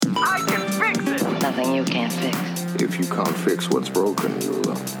you can't fix. If you can't fix what's broken,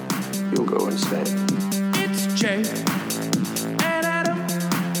 you'll go insane. It's Jay and Adam.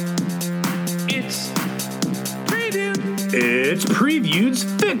 It's Preview. It's Preview's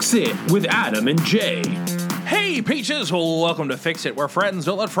Fix It with Adam and Jay. Hey, Peaches. Welcome to Fix It, where friends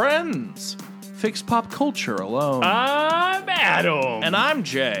don't let friends fix pop culture alone. I'm Adam. And I'm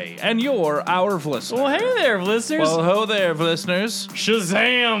Jay, and you're our listener. Well, hey there, listeners. Well, ho there, listeners.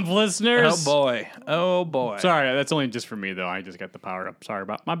 Shazam, listeners. Oh, boy. Sorry, that's only just for me, though. I just got the power up. Sorry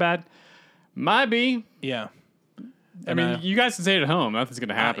about my bad. My B. Yeah. I mean, you guys can say it at home. Nothing's going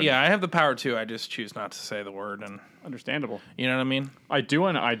to happen. Yeah, I have the power, too. I just choose not to say the word, and Understandable. you know what I mean? I do,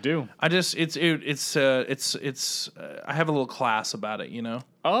 and I do. I just, I have a little class about it, you know?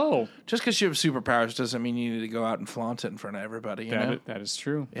 Oh. Just because you have superpowers doesn't mean you need to go out and flaunt it in front of everybody, you know? That is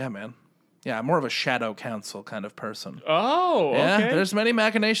true. Yeah, man. Yeah, I'm more of a shadow council kind of person. Oh, Yeah, okay. there's many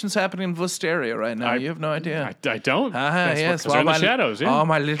machinations happening in Vlasteria right now. You have no idea. I don't. Yes. They're in the shadows, yeah. All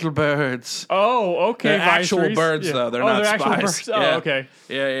my little birds. Oh, okay. They're actual Viceroys. birds, Yeah. though. They're oh, not they're spies. Actual birds. Oh, Yeah. okay.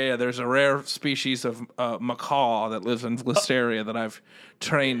 Yeah. There's a rare species of macaw that lives in Vlasteria that I've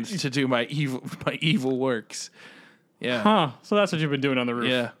trained to do my evil works. Yeah. Huh. So that's what you've been doing on the roof.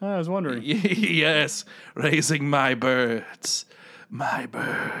 Yeah. I was wondering. Yes. Raising my birds. My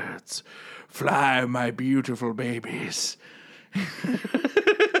birds. Fly, my beautiful babies.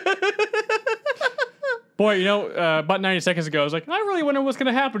 Boy, you know, about 90 seconds ago, I was like, I really wonder what's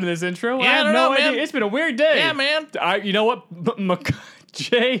going to happen to this intro. Yeah, I have I don't no know, idea. man. It's been a weird day. Yeah, man. You know what?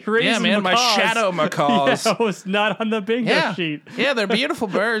 Jay raising Yeah, man, my macaws. shadow macaws. Yeah, was not on the bingo sheet. Yeah, they're beautiful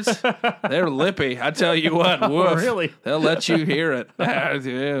birds. They're lippy. I tell you what, woof. Really? They'll let you hear it. Yeah,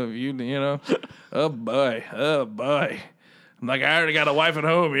 you know. Oh boy. I'm like, I already got a wife at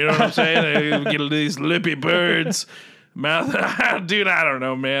home, you know what I'm saying? I get these lippy birds. Mouth, dude, I don't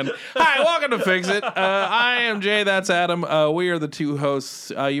know, man. Hi, welcome to Fix It. I am Jay, that's Adam. We are the two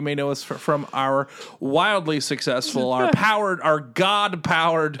hosts. You may know us from our wildly successful, our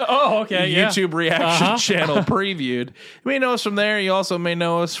God-powered YouTube reaction channel, Previewed. You may know us from there. You also may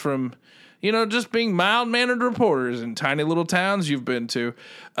know us from, just being mild-mannered reporters in tiny little towns you've been to.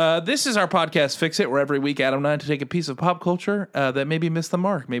 This is our podcast, Fix It, where every week Adam and I take a piece of pop culture that maybe missed the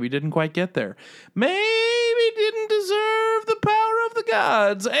mark, maybe didn't quite get there, maybe didn't deserve the power of the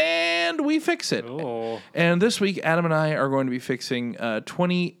gods, and we fix it. Oh. And this week, Adam and I are going to be fixing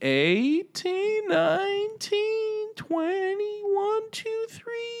 2018, 19, 21, 2,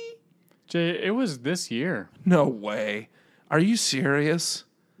 3. Jay, it was this year. No way. Are you serious?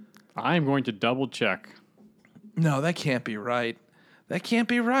 I'm going to double check. No, that can't be right. That can't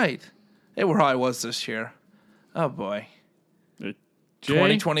be right. It probably was this year. Oh, boy.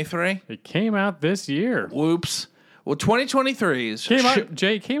 2023? It came out this year. Whoops. Well, 2023 is... Came out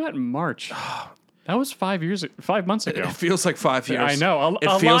in March. That was 5 months ago. It feels like 5 years. I know.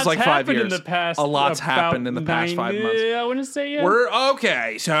 It feels like 5 in years. the past. A lot's happened in the past 5 months. I want to say, yeah.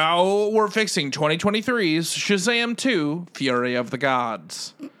 So we're fixing 2023's Shazam 2, Fury of the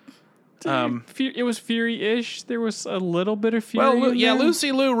Gods. It was Fury-ish. There was a little bit of Fury. Well, in yeah, there.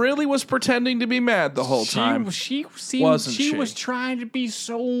 Lucy Liu really was pretending to be mad the whole time. She was trying to be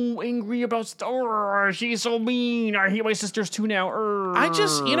so angry about Star Wars. She's so mean. I hate my sisters too now.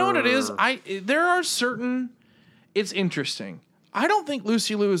 You know what it is? It's interesting. I don't think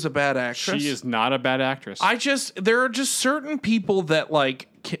Lucy Liu is a bad actress. She is not a bad actress. There are just certain people that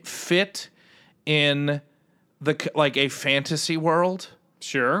fit in a fantasy world.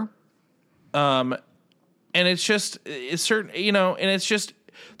 Sure. And it's certain, and it's just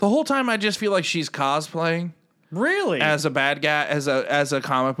the whole time I just feel like she's cosplaying. Really? As a bad guy, as a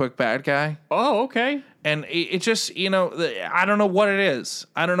comic book bad guy. Oh, okay. And it just, I don't know what it is.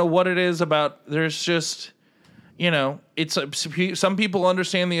 I don't know what it is about. There's just, it's some people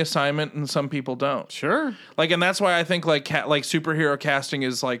understand the assignment and some people don't. Sure. And that's why I think superhero casting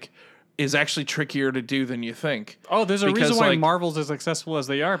is actually trickier to do than you think. Oh, there's a reason why Marvel's as successful as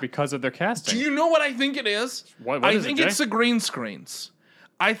they are because of their casting. Do you know what I think it is? What I is think it, Jay? it's the green screens.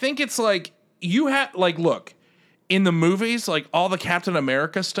 I think it's you have look, in the movies, all the Captain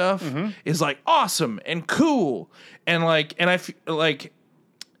America stuff is awesome and cool and I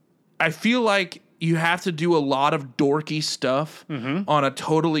feel like you have to do a lot of dorky stuff on a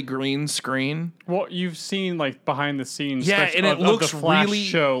totally green screen. Well, you've seen behind the scenes, and it looks the Flash really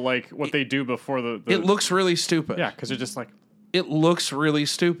show, what they do before the. It looks really stupid. Yeah, because they're just it looks really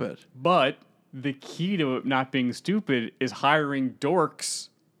stupid. But the key to it not being stupid is hiring dorks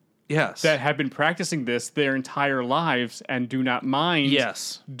Yes. that have been practicing this their entire lives and do not mind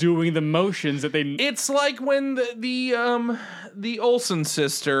Yes. doing the motions that they... It's like when the Olsen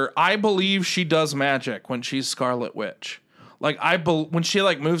sister, I believe she does magic when she's Scarlet Witch. Like when she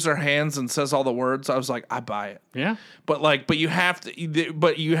like moves her hands and says all the words, I was like, I buy it. Yeah. But you have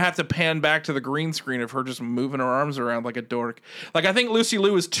to pan back to the green screen of her just moving her arms around like a dork. Like I think Lucy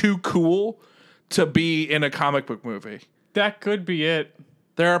Liu is too cool to be in a comic book movie. That could be it.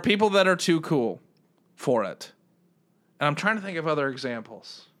 There are people that are too cool for it. And I'm trying to think of other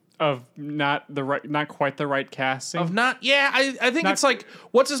examples. Of not quite the right casting. I think it's like,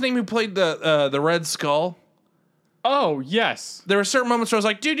 what's his name who played the Red Skull? Oh, yes. There were certain moments where I was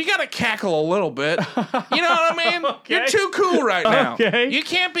like, dude, you gotta cackle a little bit. You know what I mean? Okay. You're too cool right now. Okay. You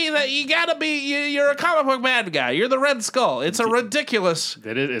can't be that. You gotta be. You're a comic book bad guy. You're the Red Skull. It's a ridiculous.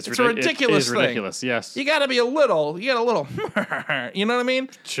 It is. It's a ridiculous It is thing. ridiculous. Yes. You gotta be a little. You got a little. You know what I mean?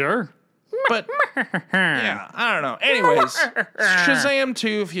 Sure. But yeah, I don't know. Anyways, Shazam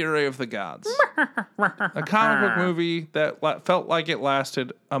 2: Fury of the Gods, a comic book movie that felt like it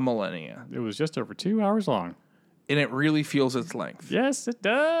lasted a millennia, It was just over 2 hours long. and it really feels its length. Yes, it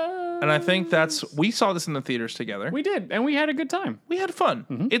does. And I think we saw this in the theaters together. We did, and we had a good time. We had fun.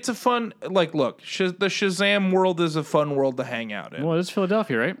 Mm-hmm. It's a fun, like, look, the Shazam world is a fun world to hang out in. Well, it's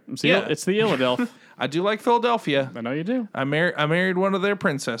Philadelphia, right? Yeah. It's the Illadelph. I do like Philadelphia. I know you do. I married one of their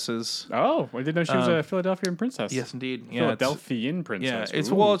princesses. Oh, I didn't know she was a Philadelphian princess. Yes, indeed. Yeah, Philadelphian princess.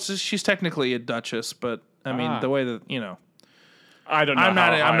 It's she's technically a duchess, but I mean the way that I don't know. I'm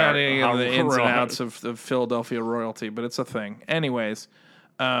not how any of the ins and royal- outs of Philadelphia royalty, but it's a thing. Anyways,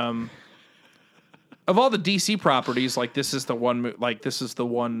 of all the DC properties, like this is the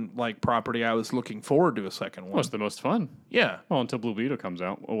one like property I was looking forward to a second one. Well, it's the most fun. Yeah, Well, until Blue Beetle comes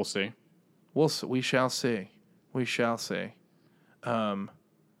out, we'll see. we shall see. We shall see.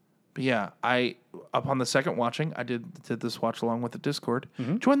 But yeah, upon the second watching, I did this watch along with the Discord.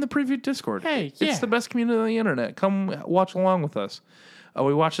 Join the preview Discord. Hey, yeah. It's the best community on the internet. Come watch along with us.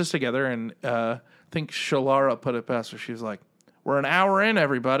 We watched this together, and I think Shalara put it best. Where she was like, "We're an hour in,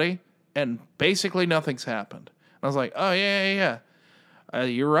 everybody, and basically nothing's happened." And I was like, "Oh yeah.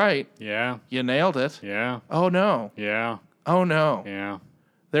 You're right. Yeah. You nailed it. Yeah. Oh no. Yeah. Oh no." Yeah.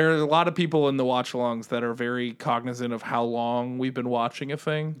 There are a lot of people in the watch-alongs that are very cognizant of how long we've been watching a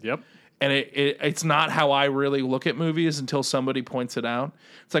thing. Yep. And it's not how I really look at movies until somebody points it out.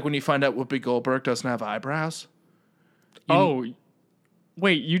 It's like when you find out Whoopi Goldberg doesn't have eyebrows.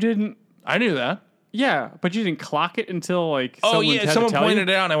 Wait, you didn't... I knew that. Yeah, but you didn't clock it until, like, someone pointed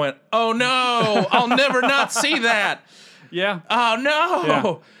it out, and I went, oh, no, I'll never not see that. Yeah. Oh, no. Yeah.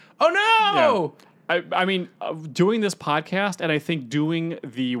 Oh, no. Yeah. I mean, doing this podcast and I think doing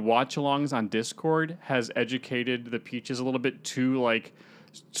the watch-alongs on Discord has educated the Peaches a little bit to, like,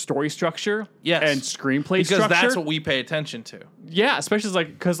 story structure Yes. and screenplay Because structure. that's what we pay attention to. Yeah, especially like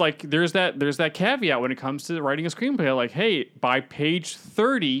because like there's that caveat when it comes to writing a screenplay. Like, hey, by page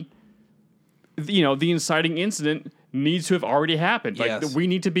 30, the inciting incident needs to have already happened. Like, Yes. we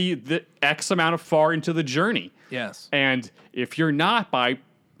need to be the X amount of far into the journey. Yes. And if you're not by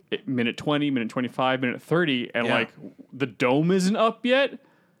minute 20, minute 25, minute 30, and Yeah. like the dome isn't up yet,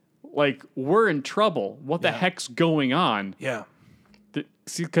 like we're in trouble. What the heck's going on? Yeah.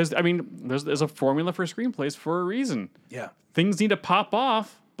 Because I mean, there's a formula for screenplays for a reason. Yeah. Things need to pop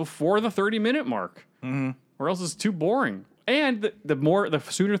off before the 30-minute mark, or else it's too boring. And the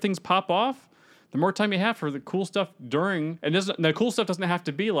sooner things pop off, the more time you have for the cool stuff during. And the cool stuff doesn't have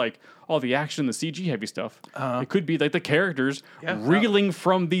to be like all the action, the CG heavy stuff. It could be like the characters reeling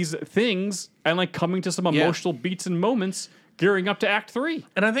from these things and like coming to some emotional beats and moments, gearing up to Act 3.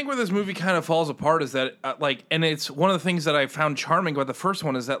 And I think where this movie kind of falls apart is that, and it's one of the things that I found charming about the first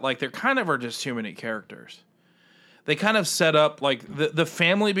one is that, like, there kind of are just too many characters. They kind of set up, like, the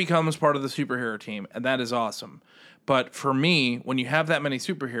family becomes part of the superhero team, and that is awesome. But for me, when you have that many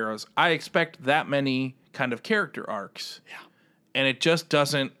superheroes, I expect that many kind of character arcs. Yeah. And it just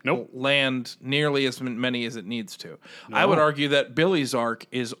doesn't land nearly as many as it needs to. No. I would argue that Billy's arc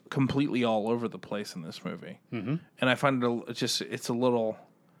is completely all over the place in this movie. Mm-hmm. And I find this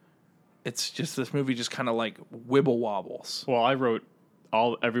movie just kind of like wibble wobbles. Well, I wrote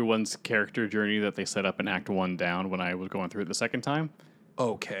everyone's character journey that they set up in Act 1 down when I was going through it the second time.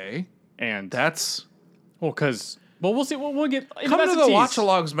 Okay. And that's... Well, because... Well, we'll see. We'll get... Come to the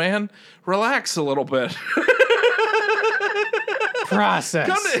watch-alongs, man. Relax a little bit. Process.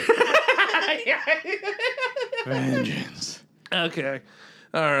 Vengeance. Okay.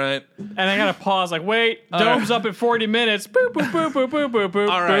 All right. And I gotta pause, like, wait, dome's up at 40 minutes. Boop, boop, boop, boop, boop, boop, boop.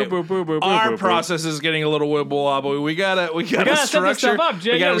 All right. Boop, boop, boop, boop, Our boop, boop. process is getting a little wibble wobbly. We gotta set this structure. stuff up,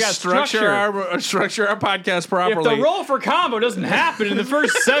 Jay. We Yeah, gotta we gotta structure our podcast If properly. the roll for combo doesn't happen in the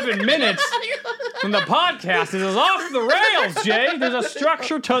first 7 minutes, then the podcast is off the rails, Jay. There's a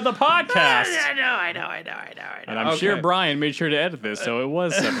structure to the podcast. I know. And I'm sure Brian made sure to edit this, so it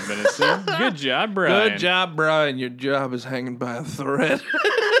was 7 minutes. So good job, Brian. Good job, Brian. Your job is hanging by a thread.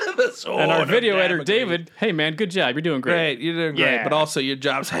 And our video editor, David, hey, man, good job. You're doing great. Great, you're doing great. Yeah. But also, your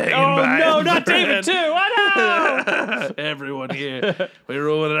job's hanging Oh, by no, a not thread. David, too. I know. Everyone here, we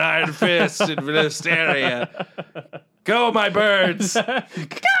rule with an iron fist in Hysteria. Go, my birds. My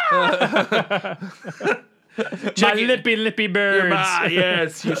lippy birds.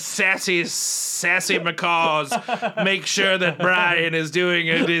 Yes, you sassy macaws. Make sure that Brian is doing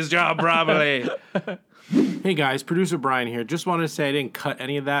his job properly. Hey guys, producer Brian here. Just wanted to say I didn't cut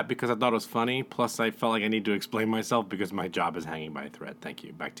any of that because I thought it was funny. Plus, I felt like I need to explain myself because my job is hanging by a thread. Thank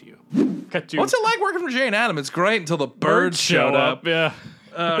you. Back to you. What's it like working for Jay and Adam? It's great until the birds showed up. Yeah.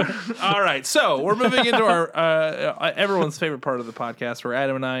 All right, so we're moving into our everyone's favorite part of the podcast, where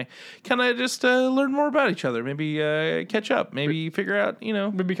Adam and I kind of just learn more about each other, maybe catch up, maybe figure out,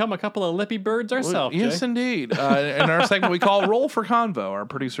 We become a couple of lippy birds ourselves. Yes, Jay. indeed. In our segment we call Roll for Convo, our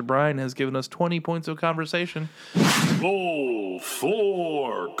producer Brian has given us 20 points of conversation. Roll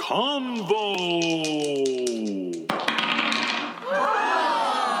for Convo.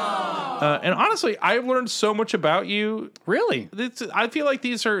 And honestly, I've learned so much about you. Really? I feel like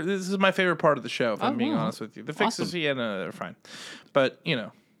this is my favorite part of the show, if I'm being honest with you. The fixes, Awesome. yeah, no, they're fine. But,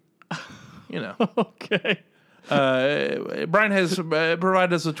 Okay. Brian has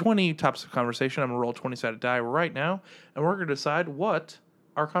provided us with 20 topics of conversation. I'm going to roll a 20-sided die right now, and we're going to decide what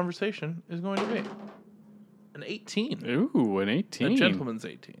our conversation is going to be. An 18. Ooh, an 18. A gentleman's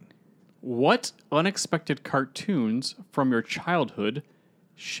 18. What unexpected cartoons from your childhood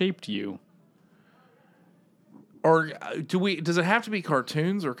shaped you? Or does it have to be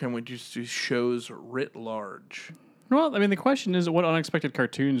cartoons, or can we just do shows writ large? Well, I mean, the question is what unexpected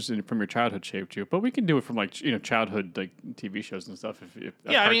cartoons from your childhood shaped you, but we can do it from childhood TV shows and stuff. If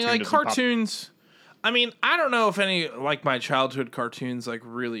Yeah, I mean, like doesn't pop- cartoons. I mean, I don't know if any my childhood cartoons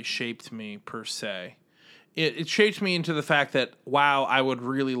really shaped me per se. It shaped me into the fact that, wow, I would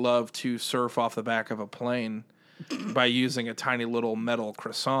really love to surf off the back of a plane by using a tiny little metal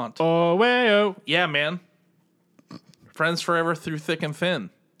croissant. Oh, way-oh. Yeah, man. Friends Forever Through Thick and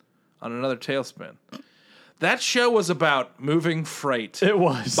Thin on another tailspin. That show was about moving freight. It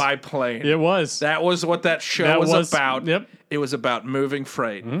was. By plane. It was. That was what that show was about. Yep. It was about moving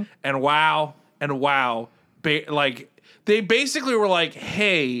freight. Mm-hmm. And wow. They basically were like,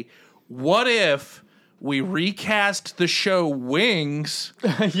 hey, what if we recast the show Wings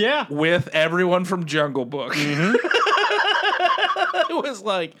Yeah. with everyone from Jungle Book? Mm-hmm. It was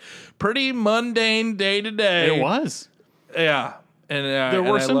pretty mundane day to day. It was. Yeah. And There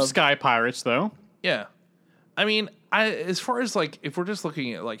were some sky pirates, though. Yeah. I mean, as far as if we're just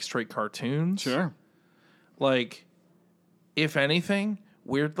looking at straight cartoons, Sure. If anything,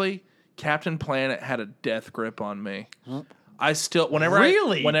 weirdly, Captain Planet had a death grip on me. I still whenever I'm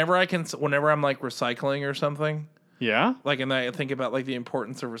recycling or something, Yeah. and I think about the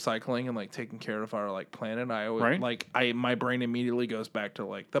importance of recycling and taking care of our planet, I always Right. my brain immediately goes back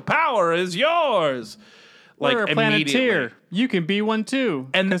to the power is yours. We're a immediately. planeteer. You can be one too.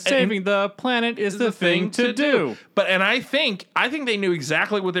 And- And saving the planet is the thing to do. But I think they knew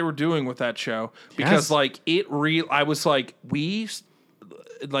exactly what they were doing with that show because Yes. I was we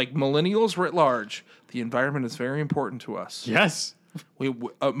millennials writ large, the environment is very important to us. Yes. We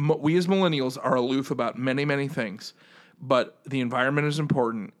as millennials are aloof about many, many things, but the environment is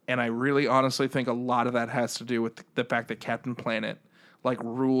important, and I really honestly think a lot of that has to do with the fact that Captain Planet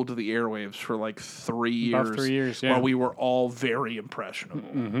ruled the airwaves for 3 years. About 3 years, yeah. While we were all very impressionable.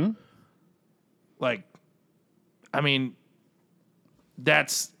 Mm-hmm. I mean,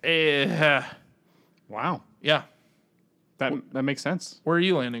 that's Wow. yeah. That makes sense. Where are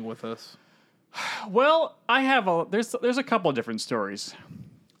you landing with this? Well, I have there's a couple of different stories.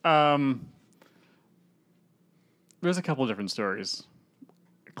 There's a couple of different stories.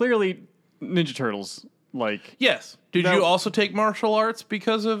 Clearly, Ninja Turtles. Yes. Did you also take martial arts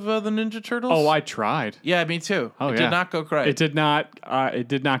because of the Ninja Turtles? Oh, I tried. Yeah, me too. Oh, it yeah. did not go great. It did not. It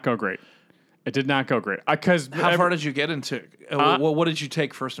did not go great. It did not go great. Because How far did you get into? What did you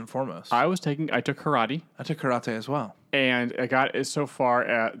take first and foremost? I took karate, I took karate as well. and I got it so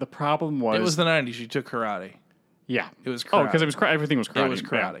far. The problem was It was the 90s. You took karate. yeah. It was Oh, karate. because it was everything was karate. was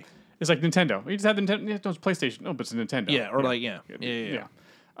karate. Yeah. It's like Nintendo. You just had the Nintendo. No, it's PlayStation. No, but it's a Nintendo. Yeah, or yeah.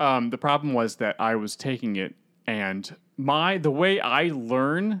 The problem was that I was taking it, and the way I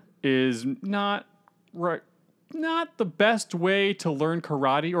learn is not the best way to learn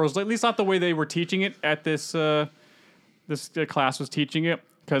karate, or at least not the way they were teaching it at this class was teaching it.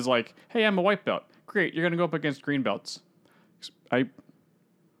 Because hey, I'm a white belt. Great, you're gonna go up against green belts. Oh,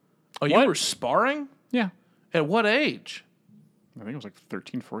 What? you were sparring? Yeah, At what age? I think it was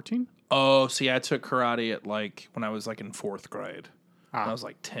 13, 14. Oh, see, I took karate at when I was in 4th grade. I was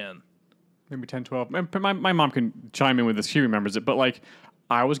 10. Maybe 10, 12. My mom can chime in with this. She remembers it. But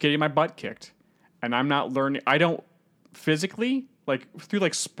I was getting my butt kicked, and I'm not learning. I don't physically through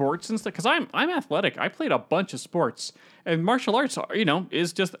sports and stuff, because I'm athletic. I played a bunch of sports, and martial arts,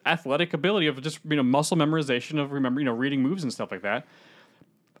 is just athletic ability of just muscle memorization of reading moves and stuff like that.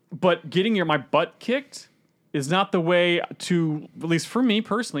 But getting my butt kicked is not the way to, at least for me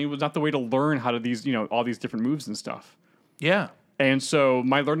personally, was not the way to learn how to all these different moves and stuff. Yeah. And so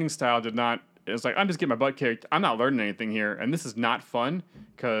my learning style did not. It's I'm just getting my butt kicked. I'm not learning anything here, and this is not fun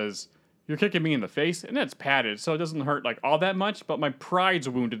because you're kicking me in the face, and it's padded, so it doesn't hurt all that much. But my pride's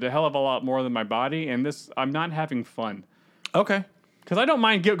wounded a hell of a lot more than my body, and I'm not having fun. Okay. Because I don't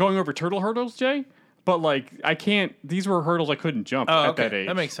mind going over turtle hurdles, Jay, but I can't. These were hurdles I couldn't jump at that age.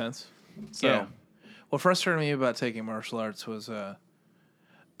 That makes sense. So. Yeah. What frustrated me about taking martial arts was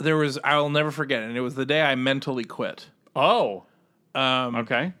I'll never forget it, and it was the day I mentally quit. Oh.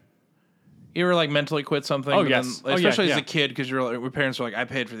 Okay. You ever mentally quit something? Oh, yes. Especially yeah. as a kid, because your parents were I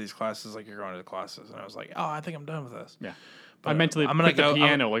paid for these classes, you're going to the classes. And I was oh, I think I'm done with this. Yeah. But I mentally I'm gonna quit the go,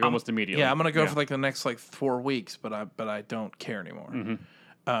 piano I'm- almost immediately. Yeah, I'm going to go for the next 4 weeks, but I don't care anymore.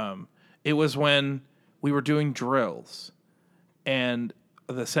 It was when we were doing drills, and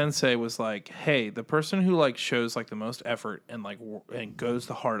the sensei was hey, the person who shows the most effort and and goes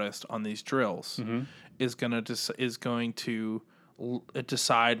the hardest on these drills is going to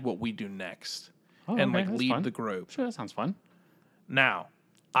decide what we do next and okay, that's lead fun. the group. Sure, that sounds fun. Now,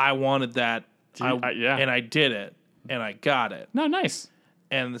 I wanted that, yeah. and I did it, and I got it. No, nice.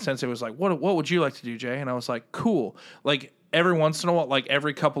 And the sensei was what would you like to do, Jay? And I was cool. Every once in a while,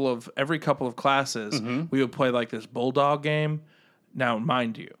 every couple of classes, we would play this bulldog game. Now,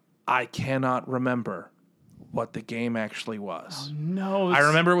 mind you, I cannot remember what the game actually was. No, I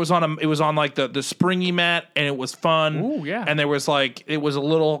remember it was on the springy mat, and it was fun. Ooh, yeah. And there was there was a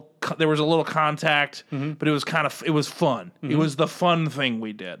little contact, but it was fun. It was the fun thing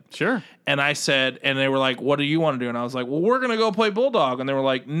we did. Sure. And I said, and they were what do you want to do? And I was well, we're gonna go play bulldog. And they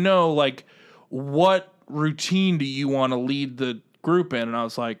were no, what routine do you want to lead the group in? And I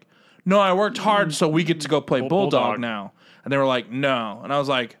was no, I worked hard, so we get to go play bulldog now. And they were no. And I was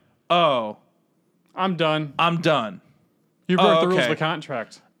oh, I'm done. I'm done. You broke the rules okay. of the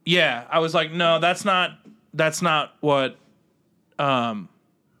contract. Yeah, I was no, that's not what.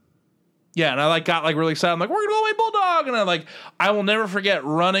 Yeah, and I got really excited. I'm we're gonna go play bulldog, and I will never forget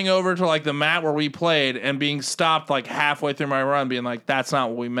running over to the mat where we played and being stopped halfway through my run, being that's not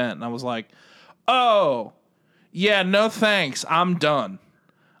what we meant. And I was oh, yeah, no thanks, I'm done.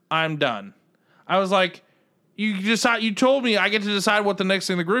 I was you told me I get to decide what the next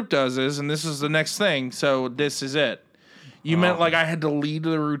thing the group does is, and this is the next thing, so this is it. You meant I had to lead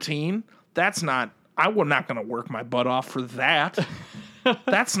the routine? That's not. I'm not going to work my butt off for that.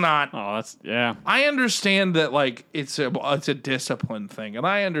 That's not. Oh, that's yeah. I understand that it's a discipline thing, and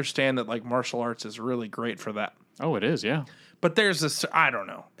I understand that martial arts is really great for that. Oh, it is, yeah. But there's this. I don't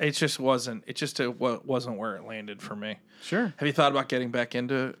know. It just wasn't. Wasn't where it landed for me. Sure. Have you thought about getting back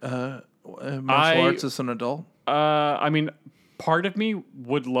into martial arts as an adult? I mean, part of me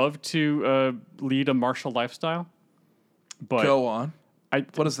would love to lead a martial lifestyle, but Go on.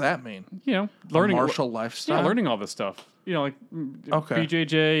 What does that mean? Learning martial lifestyle. Yeah, learning all this stuff. Okay.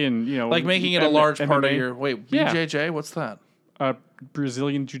 BJJ and making it a large part of MMA. your Yeah. BJJ. What's that?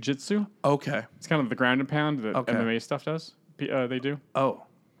 Brazilian Jiu-Jitsu. Okay. It's kind of the ground and pound that Okay. MMA stuff does. They do. Oh,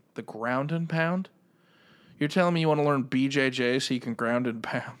 the ground and pound. You're telling me you want to learn BJJ so you can ground and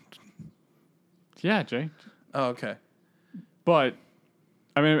pound? Yeah, Jay. Oh, okay. But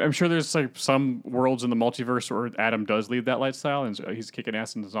I mean, I'm sure there's some worlds in the multiverse where Adam does lead that lifestyle, and he's kicking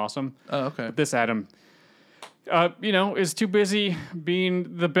ass and is awesome. Oh, okay. But this Adam, is too busy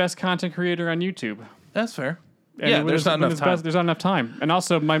being the best content creator on YouTube. That's fair. And yeah, when there's not enough time. There's not enough time, and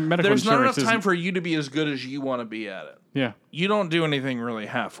also my medical There's not insurance enough time isn't- for you to be as good as you want to be at it. Yeah, You don't do anything really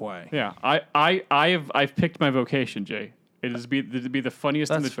halfway. yeah. I've picked my vocation, Jay. It is to be the funniest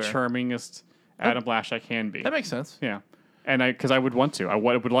and the That's fair. charmingest Adam Blash I can be. That makes sense. Yeah, and because I would want to. I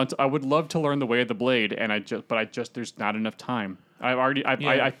would love to learn the way of the blade, and there's not enough time.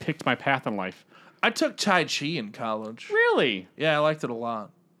 I picked my path in life. I took Tai Chi in college. Really? Yeah, I liked it a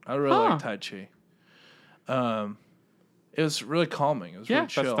lot. I really like Tai Chi. It was really calming. It was really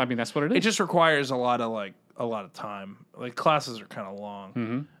chill. That's what it is. It just requires a lot of time. Like classes are kind of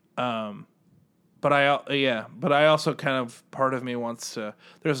long. But I also kind of, part of me wants to,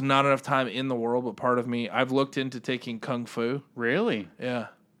 there's not enough time in the world, but part of me, I've looked into taking Kung Fu. Really? Yeah.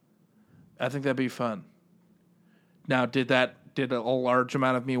 I think that'd be fun. Now, did a large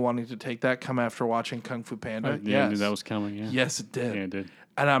amount of me wanting to take that come after watching Kung Fu Panda? Yeah, I knew that was coming, yeah. Yes, it did. Yeah, it did.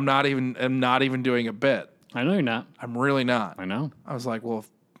 And I'm not even doing a bit. I know you're not. I'm really not. I know. I was like, well,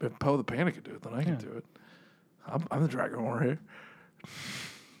 if Poe the Panda could do it, then I can do it. I'm the Dragon Warrior.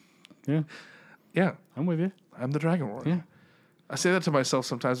 Yeah. Yeah. I'm with you. I'm the Dragon Warrior. Yeah. I say that to myself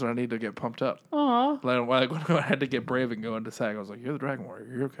sometimes when I need to get pumped up. Aw. Like when I had to get brave and go into SAG, I was like, you're the Dragon Warrior.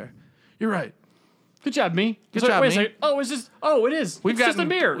 You're okay. You're right. Good job, me. Good job, wait me. a second. Oh, it is. It's just a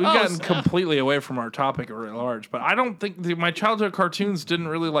mirror. We've gotten completely away from our topic at large, but I don't think my childhood cartoons didn't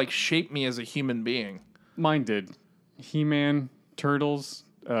really like shape me as a human being. Mine did. He-Man, Turtles,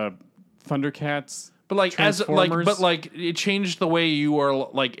 Thundercats. But like it changed the way you are.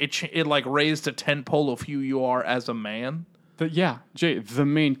 Like it like raised a tent pole of who you are as a man. Jay, the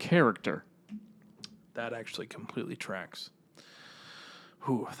main character. That actually completely tracks.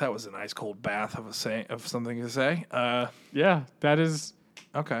 Whew, that was an ice cold bath of something to say. Yeah, that is.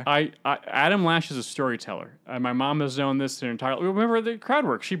 Okay. Adam Lash is a storyteller. My mom has known this their entire. Remember the crowd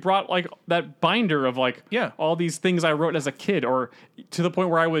work? She brought like that binder of like all these things I wrote as a kid, or to the point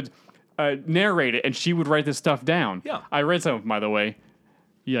where I would narrate it and she would write this stuff down. Yeah. I read some of them, by the way.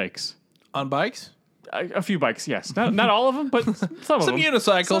 Yikes. On bikes? A few bikes, yes. Not all of them, but some of them. Some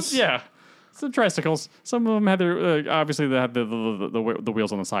unicycles. Some tricycles. Some of them had their obviously they had the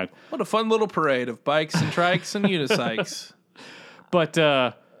wheels on the side. What a fun little parade of bikes and trikes and unicycles. But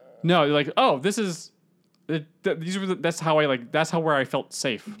no, like this is that's how where I felt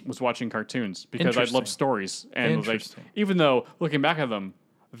safe was watching cartoons because I love stories and like even though looking back at them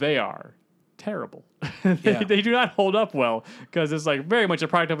they are terrible. They do not hold up well because it's like very much a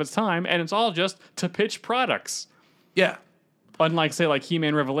product of its time and it's all just to pitch products. Yeah. Unlike say like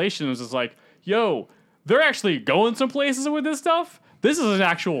He-Man Revelations is like, yo, they're actually going some places with this stuff. This is an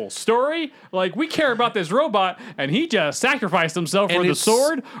actual story. Like, we care about this robot, and he just sacrificed himself for the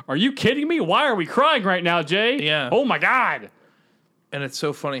sword. Are you kidding me? Why are we crying right now, Jay? Yeah. Oh, my God. And it's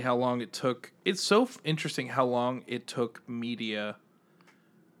so funny how long it took. It's so interesting how long it took media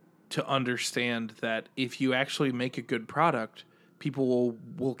to understand that if you actually make a good product, people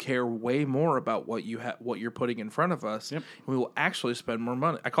will care way more about what you're putting in front of us. Yep. And we will actually spend more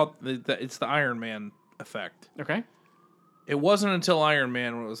money. I call it it's the Iron Man effect. Okay. It wasn't until Iron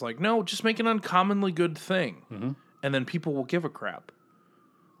Man when it was like, no, just make an uncommonly good thing. And then people will give a crap.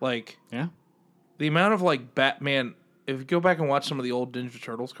 Like, the amount of, like, Batman, if you go back and watch some of the old Ninja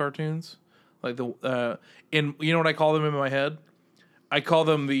Turtles cartoons, like you know what I call them in my head? I call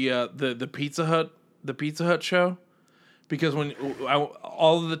them the Pizza Hut show. Because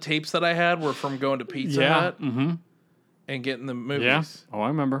all of the tapes that I had were from going to Pizza Hut and getting the movies. Yeah. Oh, I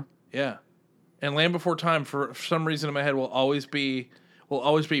remember. Yeah. And Land Before Time, for some reason in my head, will always be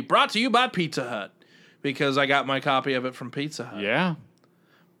brought to you by Pizza Hut because I got my copy of it from Pizza Hut. Yeah,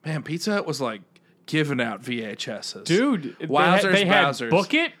 man, Pizza Hut was like giving out VHSs, dude. Wowzers, they had Bowsers.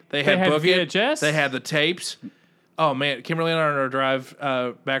 Book It. They had Book VHS. It. They had the tapes. Oh man, Kimberly and I on our drive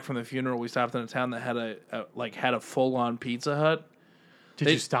back from the funeral, we stopped in a town that had a full on Pizza Hut. Did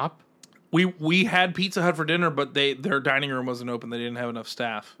you stop? We had Pizza Hut for dinner, but their dining room wasn't open. They didn't have enough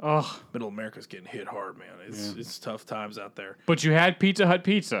staff. Oh, Middle America's getting hit hard, man. It's tough times out there. But you had Pizza Hut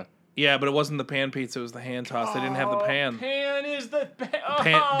pizza. Yeah, but it wasn't the pan pizza. It was the hand toss. They didn't have the pan. Pan is the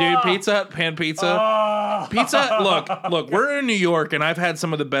Dude, Pizza Hut, pan pizza. Pizza Hut, look, we're in New York, and I've had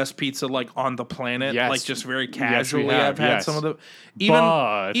some of the best pizza, like, on the planet. Yes. Like, just very casually. Yes, I've had some of the...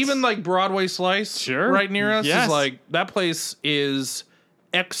 Even like, Broadway Slice right near us is, like, that place is...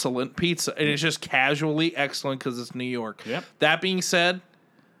 excellent pizza, and it's just casually excellent because it's New York. Yep. That being said,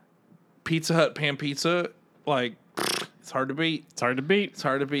 Pizza Hut pan pizza, like, it's hard to beat. It's hard to beat. It's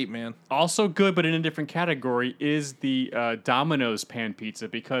hard to beat, man. Also good, but in a different category, is the Domino's pan pizza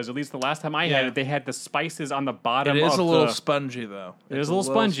because at least the last time I had it, they had the spices on the bottom. It is a little spongy though. It is a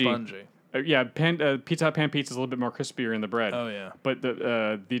little spongy. Pizza Hut pan pizza is a little bit more crispier in the bread. Oh yeah. But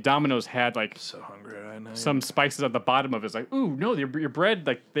the Domino's had like so hungry right now. Some spices at the bottom of it. It's like, ooh, no, your bread,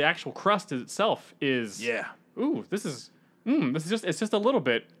 like the actual crust itself is ooh, this is just a little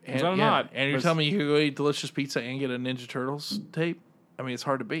bit. And, and you're telling me you could go eat delicious pizza and get a Ninja Turtles tape? I mean, it's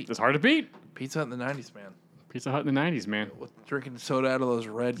hard to beat. It's hard to beat. Pizza Hut in the 90s, man. Pizza Hut in the 90s, man. Drinking soda out of those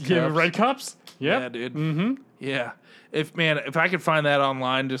red cups. Yeah, red cups? Yep. Yeah, dude. Mm-hmm. Yeah. If I could find that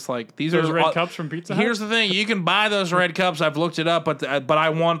online, just like these Those are red cups from Pizza Hut? Here's the thing: you can buy those red cups. I've looked it up, but I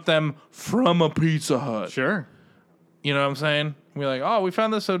want them from a Pizza Hut. Sure. You know what I'm saying? We're like, oh, we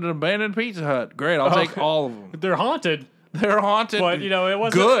found this at an abandoned Pizza Hut. Great, I'll take all of them. They're haunted. They're haunted, But, it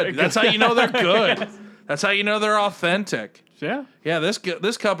wasn't... good. That's how you know they're good. That's how you know they're authentic. Yeah. Yeah, this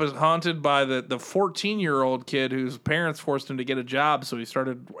cup is haunted by the 14-year-old kid whose parents forced him to get a job, so he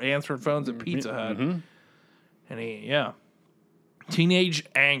started answering phones at Pizza Hut. And teenage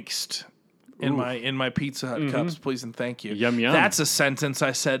angst in my Pizza Hut cups, please and thank you. Yum, yum. That's a sentence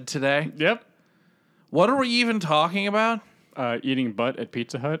I said today. Yep. What are we even talking about? Eating butt at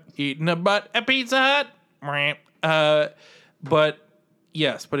Pizza Hut. Eating a butt at Pizza Hut. But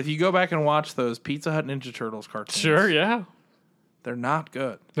yes, but if you go back and watch those Pizza Hut Ninja Turtles cartoons, Sure, yeah. they're not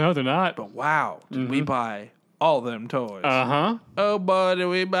good. No, they're not. But wow, did we buy all them toys? Uh-huh. Oh, boy, did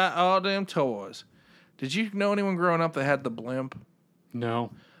we buy all them toys? Did you know anyone growing up that had the blimp?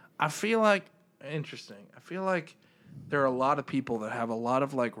 No. I feel like interesting. I feel like there are a lot of people that have a lot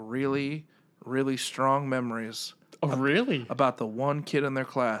of like really, really strong memories Oh, really? about the one kid in their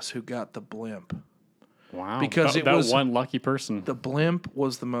class who got the blimp. Wow. Because that was one lucky person. the blimp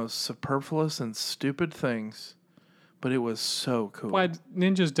was the most superfluous and stupid things, but it was so cool. Why,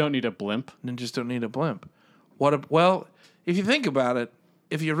 ninjas don't need a blimp. Ninjas don't need a blimp. Well, if you think about it,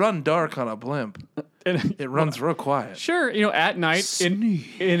 if you run dark on a blimp, it runs real quiet. Sure, at night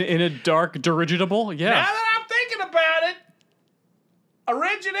in a dark dirigible. Yeah. Now that I'm thinking about it, a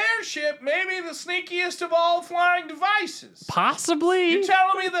rigid airship may be the sneakiest of all flying devices. Possibly. You're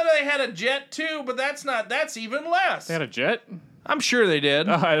telling me that they had a jet too, but that's even less. They had a jet? I'm sure they did.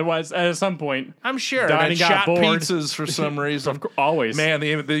 It was at some point. I'm sure. Dining They got shot bored. pizzas for some reason. Always. Man,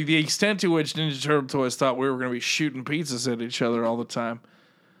 the extent to which Ninja Turtle toys thought we were going to be shooting pizzas at each other all the time.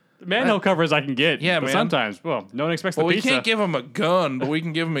 Manhole covers I can get. Yeah, but man. Sometimes. Well, no one expects Well, the we pizza. can't give them a gun, but we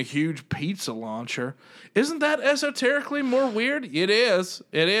can give them a huge pizza launcher. Isn't that esoterically more weird? It is.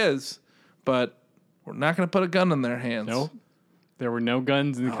 It is. But we're not going to put a gun in their hands. No. There were no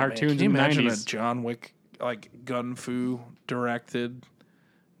guns in the Oh, man, cartoons can you in the imagine 90s. a John Wick, like, gun-fu directed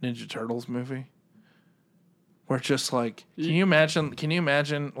Ninja Turtles movie? Where just, like, can you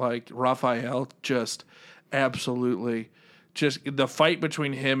imagine, like, Raphael just absolutely... Just the fight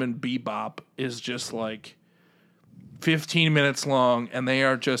between him and Bebop is just like 15 minutes long, and they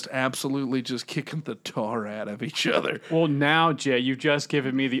are just absolutely just kicking the tar out of each other. Well, now, Jay, you've just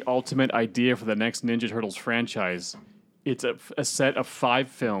given me the ultimate idea for the next Ninja Turtles franchise. It's a set of 5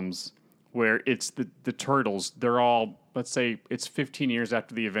 films where it's the Turtles. They're all, let's say, it's 15 years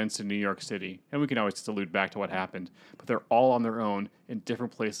after the events in New York City. And we can always allude back to what happened. But they're all on their own in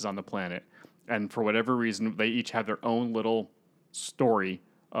different places on the planet. And for whatever reason, they each have their own little story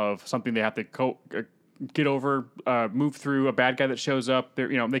of something they have to get over, move through, a bad guy that shows up. They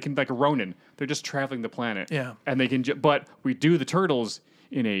can, like a Ronin. They're just traveling the planet. Yeah. And they can, but we do the Turtles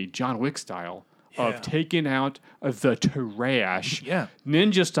in a John Wick style of taking out the trash. Yeah.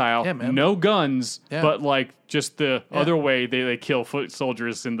 Ninja style. Yeah, man. No guns, Yeah. but like just the other way they kill foot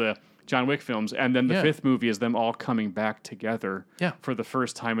soldiers in the John Wick films. And then the 5th movie is them all coming back together for the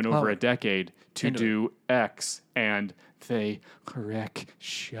first time in over a decade to do X, and they wreck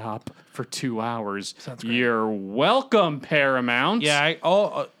shop for 2 hours. Sounds great. You're welcome, Paramount. Yeah,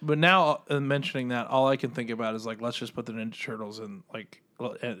 but now mentioning that, all I can think about is like, let's just put the Ninja Turtles in like.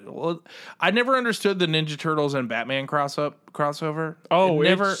 Well, I never understood the Ninja Turtles and Batman crossover. Oh,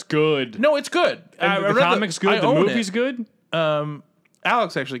 never. it's good. No, it's good. I The read comic's I good. The own movie's it. good.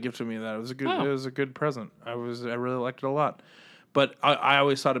 Alex actually gifted me that. It was a good. Oh. It was a good present. I really liked it a lot. But I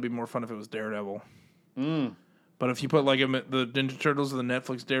always thought it'd be more fun if it was Daredevil. But if you put like the Ninja Turtles in the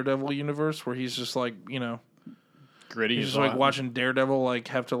Netflix Daredevil universe, where he's just like Gritty. he's as just like well. watching Daredevil like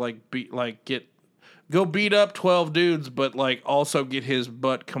have to like go beat up 12 dudes, but like also get his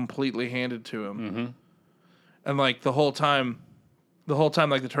butt completely handed to him. And like the whole time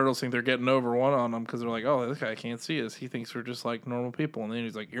like the Turtles think they're getting over one on him because they're like, oh, this guy can't see us. He thinks we're just like normal people. And then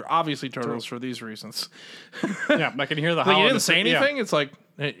he's like, you're obviously Turtles for these reasons. Yeah, I can hear the Like howl. you in didn't the- say yeah. anything. It's like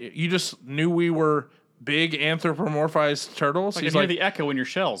you just knew we were big anthropomorphized turtles. I He's can hear like, the echo in your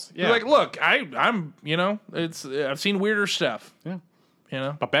shells. he's Yeah. like, look, I'm I've seen weirder stuff.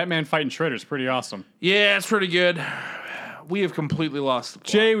 Yeah. But Batman fighting Shredder is pretty awesome. yeah, it's pretty good. We have completely lost the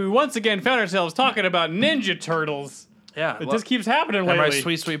plot. Jay, we once again found ourselves talking about Ninja Turtles. Yeah, It just keeps happening they're lately. my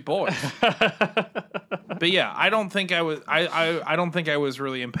sweet, sweet boys. But yeah, I don't think I was. I don't think I was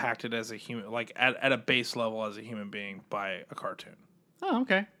really impacted as a human, like at a base level as a human being by a cartoon. Oh,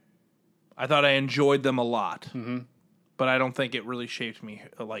 okay. I thought I enjoyed them a lot. Mm-hmm. But I don't think it really shaped me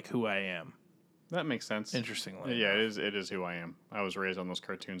like who I am. That makes sense. Interestingly. Yeah, it is who I am. I was raised on those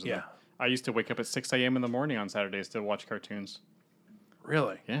cartoons. Yeah. I used to wake up at 6 a.m. in the morning on Saturdays to watch cartoons.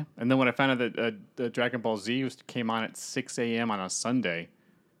 Really? Yeah. And then when I found out that Dragon Ball Z came on at 6 a.m. on a Sunday,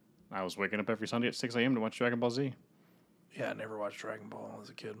 I was waking up every Sunday at 6 a.m. to watch Dragon Ball Z. Yeah, I never watched Dragon Ball as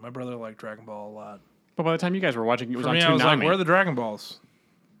a kid. My brother liked Dragon Ball a lot. But by the time you guys were watching, it was For on me, Toonami. I was like, where are the Dragon Balls?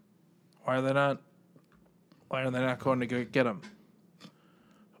 Why are they not going to go get them?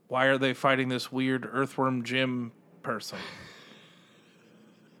 Why are they fighting this weird Earthworm Jim person?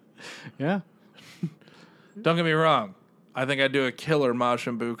 Yeah. Don't get me wrong. I think I do a killer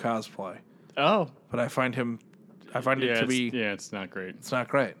Majin Buu cosplay. Oh. But I find it to be... Yeah, it's not great. It's not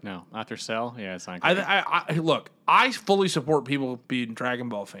great. No. After Cell, yeah, it's not great. I look, I fully support people being Dragon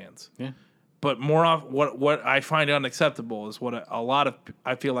Ball fans. Yeah. But more often, what I find unacceptable is what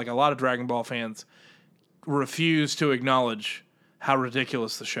I feel like a lot of Dragon Ball fans refuse to acknowledge how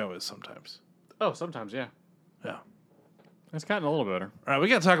ridiculous the show is sometimes. Oh, sometimes, yeah. Yeah. It's gotten a little better. All right, we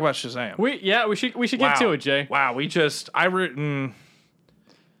got to talk about Shazam. We should get to it, Jay. Wow, Yep.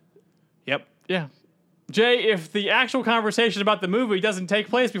 Yeah. Jay, if the actual conversation about the movie doesn't take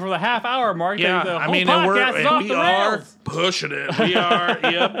place before the half-hour mark, then the whole podcast is off the rails. Pushing it. We are,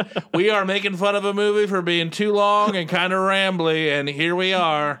 yep. We are making fun of a movie for being too long and kind of rambly, and here we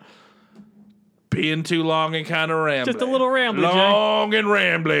are, being too long and kind of rambly. Just a little rambly, long and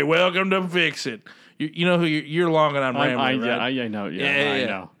rambly. Welcome to Fix It. You know who you're long and I'm rambly, right? I know. Yeah, I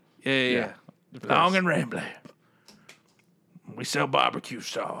know. Yeah. Long and rambly. We sell barbecue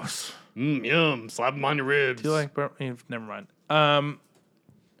sauce. Yum. Slap them on your ribs. Do you like never mind. I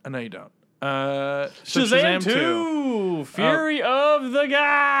know you don't. So Shazam 2! Fury of the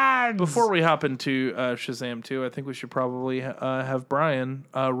Gods! Before we hop into Shazam 2, I think we should probably have Brian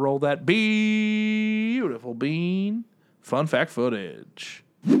roll that beautiful bean. Fun fact footage.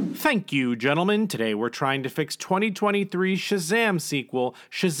 Thank you, gentlemen. Today we're trying to fix 2023 Shazam sequel,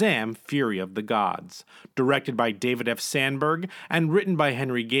 Shazam! Fury of the Gods. Directed by David F. Sandberg and written by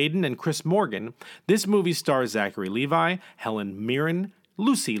Henry Gayden and Chris Morgan, this movie stars Zachary Levi, Helen Mirren,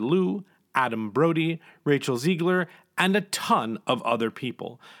 Lucy Liu, Adam Brody, Rachel Ziegler, and a ton of other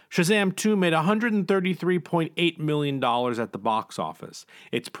people. Shazam 2 made $133.8 million at the box office.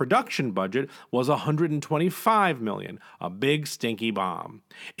 Its production budget was $125 million, a big stinky bomb.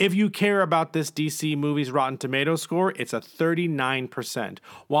 If you care about this DC movie's Rotten Tomatoes score, it's a 39%,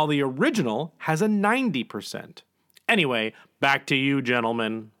 while the original has a 90%. Anyway, back to you,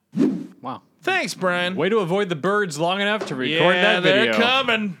 gentlemen. Wow. Thanks, Brian. Way to avoid the birds long enough to record that video. They're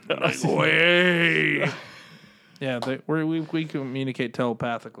coming. Way. Yeah, we communicate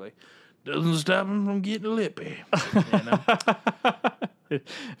telepathically. Doesn't stop them from getting lippy. You know?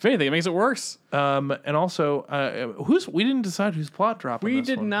 If anything, it makes it worse. And also, we didn't decide whose plot drop. We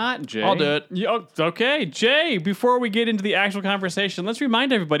did not, Jay. I'll do it. Okay, Jay. Before we get into the actual conversation, let's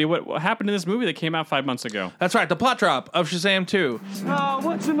remind everybody what happened in this movie that came out 5 months ago. That's right, the plot drop of Shazam 2.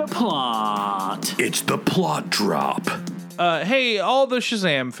 What's in the plot? It's the plot drop. Hey, all the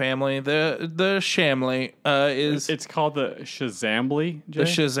Shazam family, the Shamley is It's called the Shazambly, Jay. the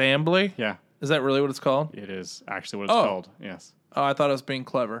Shazambly. Yeah, Is that really what it's called? it is actually what it's called. Yes. Oh, I thought I was being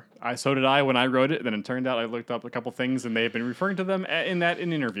clever. So did I when I wrote it. Then it turned out I looked up a couple things, and they've been referring to them in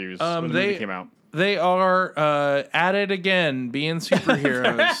interviews when the movie came out. They are at it again, being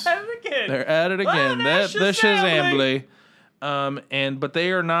superheroes. They're at it again. The Shazambly. But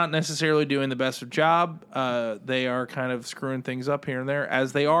they are not necessarily doing the best of job. They are kind of screwing things up here and there,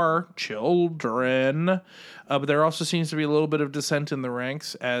 as they are children. But there also seems to be a little bit of dissent in the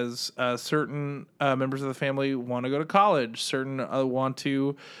ranks, as certain members of the family want to go to college. Certain want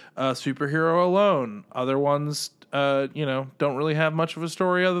to superhero alone. Other ones, don't really have much of a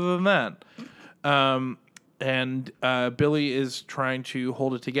story other than that. And Billy is trying to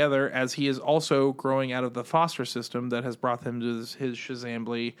hold it together, as he is also growing out of the foster system that has brought him to his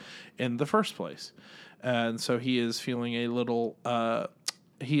Shazambly in the first place. And so he is feeling a little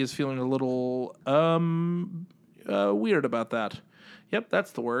weird about that. Yep,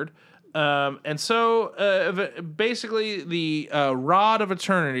 that's the word. And so basically the Rod of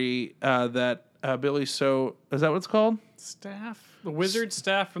Eternity that Billy is that what it's called? Staff? The wizard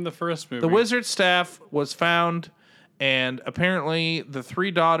staff from the first movie. The wizard staff was found, and apparently the three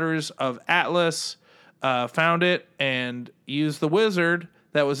daughters of Atlas found it and used the wizard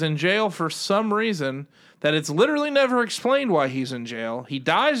that was in jail for some reason that it's literally never explained why he's in jail. He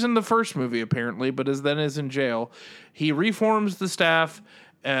dies in the first movie, apparently, but is in jail. He reforms the staff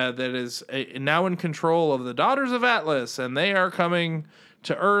that is now in control of the daughters of Atlas, and they are coming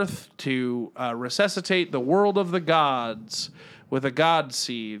to Earth to resuscitate the world of the gods with a god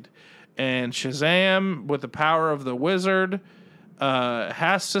seed. And Shazam, with the power of the wizard,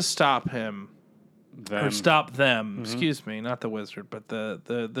 has to stop him. Or stop them. Excuse me, not the wizard, but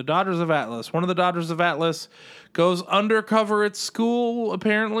the Daughters of Atlas. One of the Daughters of Atlas goes undercover at school,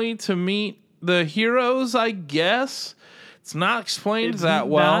 apparently, to meet the heroes, I guess. It's not explained that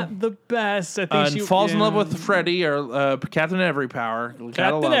well. Not the best. I think she falls in love with Freddy or Captain Everypower.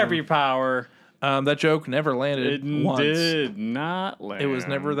 Captain Everypower. That joke never landed once. Did not land. It was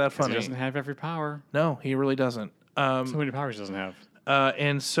never that funny. He doesn't have every power. No, he really doesn't. So many powers he doesn't have.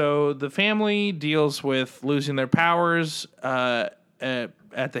 And so the family deals with losing their powers at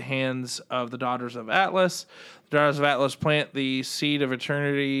the hands of the Daughters of Atlas. The Daughters of Atlas plant the seed of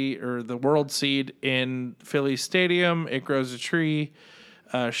eternity, or the world seed, in Philly Stadium. It grows a tree.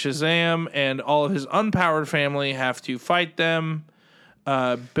 Shazam and all of his unpowered family have to fight them.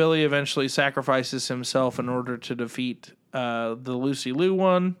 Billy eventually sacrifices himself in order to defeat the Lucy Liu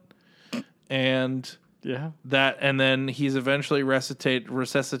one. And then he's eventually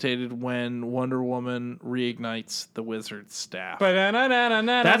resuscitated when Wonder Woman reignites the wizard's staff.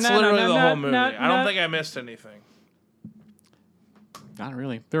 That's literally the whole movie. I don't think I missed anything. Not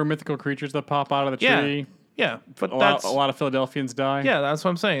really. There are mythical creatures that pop out of the tree. Yeah, but a lot of Philadelphians die. Yeah, that's what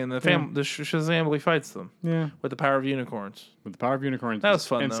I'm saying. The Shazam fights them. Yeah, with the power of unicorns. With the power of unicorns. That was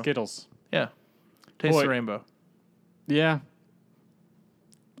fun, and though. Skittles. Yeah, Taste the Rainbow. Yeah.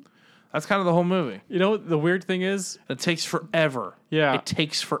 That's kind of the whole movie. You know what the weird thing is? It takes forever. Yeah. It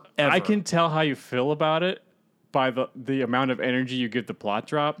takes forever. I can tell how you feel about it by the amount of energy you give the plot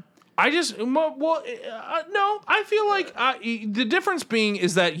drop. No, I feel like the difference being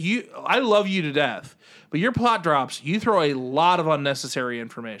is that I love you to death, but your plot drops, you throw a lot of unnecessary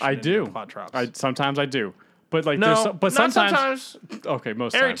information. I do. Plot drops. Sometimes I do. But like, no, but not sometimes. Okay,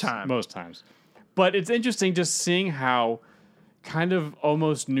 every time. Most times. But it's interesting just seeing how kind of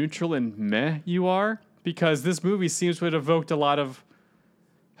almost neutral and meh you are, because this movie seems to have evoked a lot of.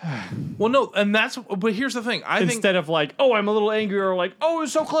 Well, no, but here's the thing. Instead of like, oh, I'm a little angry, or like, oh, it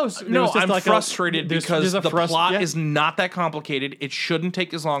was so close. No, I'm like frustrated because the plot yeah. is not that complicated. It shouldn't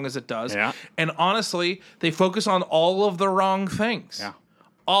take as long as it does. Yeah. And honestly, they focus on all of the wrong things. Yeah.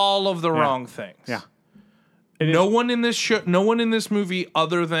 All of the wrong things. Yeah. No one in this movie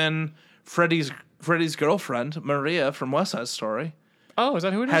other than Freddy's girlfriend, Maria from West Side Story. Oh, is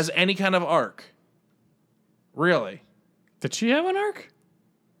that who it is? Has any kind of arc. Really. Did she have an arc?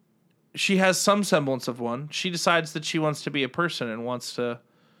 She has some semblance of one. She decides that she wants to be a person and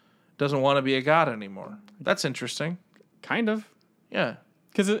doesn't want to be a god anymore. That's interesting. Kind of. Yeah.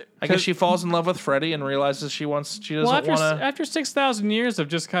 I guess she falls in love with Freddy and realizes she doesn't want to. After 6,000 years of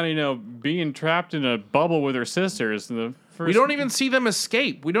just kind of being trapped in a bubble with her sisters, we don't even see them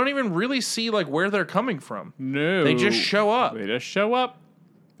escape. We don't even really see like where they're coming from. No, they just show up.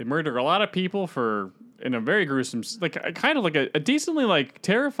 They murder a lot of people in a very gruesome, like kind of like a decently like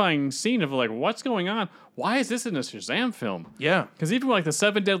terrifying scene of like what's going on. Why is this in a Shazam film? Yeah, because even like the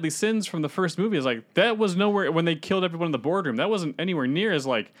 7 deadly sins from the first movie is like that was nowhere when they killed everyone in the boardroom. That wasn't anywhere near as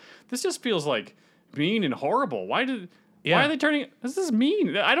like this. Just feels like mean and horrible. Why are they turning? This is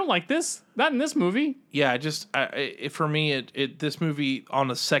mean. I don't like this. Not in this movie. Yeah, for me, this movie on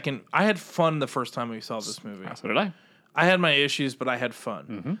the second, I had fun the first time we saw this movie. So did I. I had my issues, but I had fun.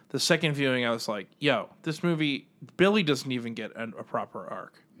 Mm-hmm. The second viewing, I was like, yo, this movie, Billy doesn't even get a proper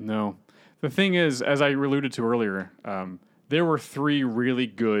arc. No. The thing is, as I alluded to earlier, there were 3 really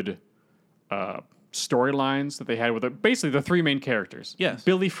good storylines that they had with basically the 3 main characters. Yes.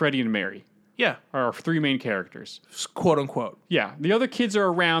 Billy, Freddy, and Mary. Yeah. Are our 3 main characters. Quote unquote. Yeah. The other kids are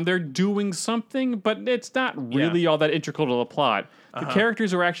around. They're doing something, but it's not really all that integral to the plot. The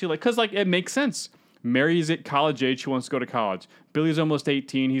characters are actually because it makes sense. Mary's at college age. She wants to go to college. Billy's almost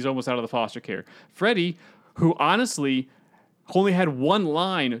 18. He's almost out of the foster care. Freddy, who honestly only had one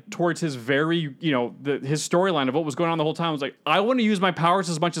line towards his very, his storyline of what was going on the whole time was like, I want to use my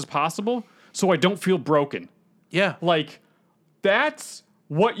powers as much as possible so I don't feel broken. Yeah. Like, that's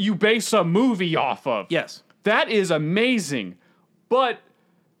what you base a movie off of. Yes. That is amazing. But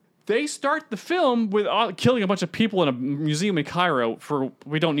they start the film with killing a bunch of people in a museum in Cairo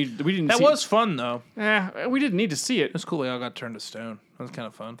That was fun though. We didn't need to see it. It's cool. They all got turned to stone. That was kind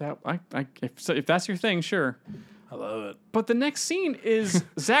of fun. If that's your thing, sure. I love it. But the next scene is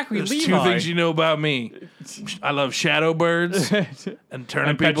Zachary There's Levi. 2 things you know about me. I love shadow birds and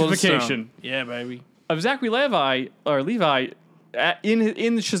turning And people to petrification. stone. Yeah, baby. Of Zachary Levi in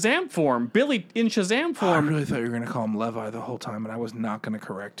Shazam form. Billy in Shazam I form. really thought you were going to call him Levi the whole time, and I was not going to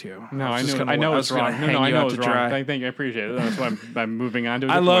correct you. No, was I just know. gonna- I know was it's gonna wrong. hang No, I you know out it's to wrong. dry. Thank you. I appreciate it. That's why I'm moving on to a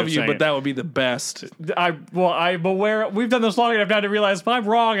I different way love of you, saying but it. that would be the best. I'm aware. We've done this long enough now to realize if I'm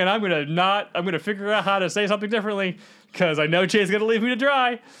wrong, and I'm gonna figure out how to say something differently because I know Jay's gonna leave me to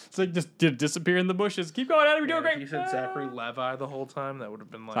dry. So just disappear in the bushes. Keep going, Adam. You're doing great. If you said Zachary Levi the whole time, that would have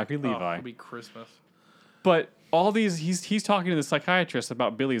been like Zachary Levi. It would be Christmas. But all these, he's talking to the psychiatrist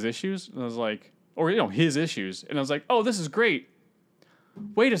about Billy's issues, and I was like, or his issues, and I was like, oh, this is great.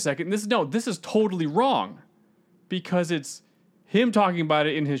 Wait a second, this is totally wrong, because it's him talking about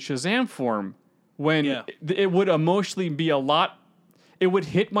it in his Shazam form when it would emotionally be a lot. It would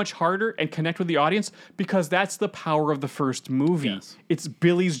hit much harder and connect with the audience because that's the power of the first movie. Yes. It's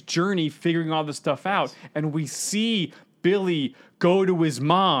Billy's journey figuring all this stuff out, and we see Billy go to his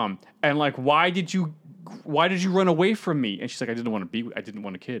mom and like, why did you run away from me? And she's like, I didn't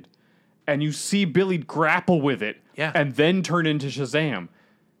want a kid. And you see Billy grapple with it, and then turn into Shazam.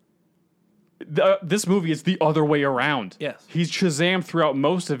 This movie is the other way around. Yes. He's Shazam throughout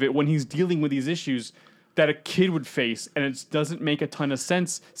most of it when he's dealing with these issues that a kid would face, and it doesn't make a ton of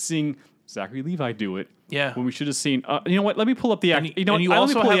sense seeing Zachary Levi do it. Yeah. When we should have seen. You know what? Let me pull up the actor. You know what? and you Let me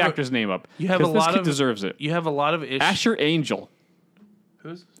also pull the have a- actor's name up. You have a 'cause this lot kid of deserves it. You have a lot of issues. Asher Angel.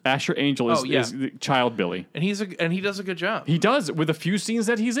 Who's? Asher Angel is, Oh, yeah. is the child Billy. And he does a good job. He does with a few scenes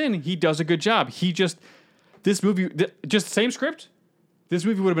that he's in. He does a good job. This movie, just same script. This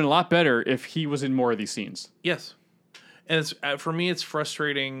movie would have been a lot better if he was in more of these scenes. Yes, and it's for me, it's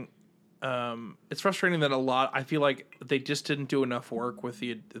frustrating. It's frustrating that I feel like they just didn't do enough work with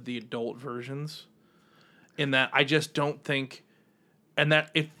the adult versions. In that, I just don't think, and that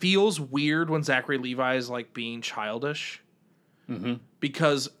it feels weird when Zachary Levi is like being childish,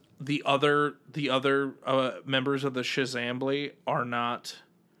 because the other members of the Shazambly are not.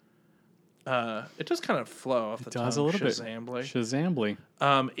 It does kind of flow off the tongue. Does a little Shazambly. bit.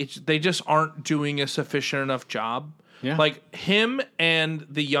 Shazambly. They just aren't doing a sufficient enough job. Yeah. Like him and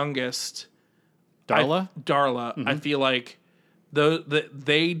the youngest, Darla. I feel like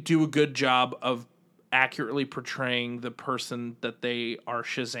they do a good job of accurately portraying the person that they are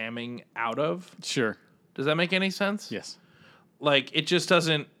Shazamming out of. Sure. Does that make any sense? Yes. Like it just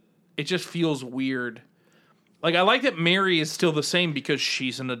doesn't. It just feels weird. Like I like that Mary is still the same because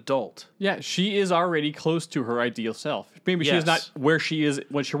she's an adult. Yeah, she is already close to her ideal self. Maybe Yes. she's not where she is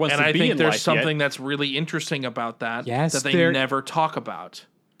when she wants And to I be think in there's life something yet. that's really interesting about that. Yes, that they there- never talk about.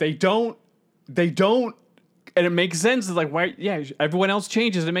 They don't, and it makes sense. It's like, why? Yeah, everyone else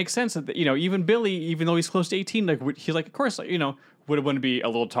changes. It makes sense that even Billy, even though he's close to 18, like he's like, of course, would want to be a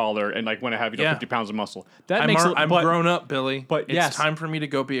little taller and like want to have 50 pounds of muscle. That makes I'm grown up, Billy. but it's yes. time for me to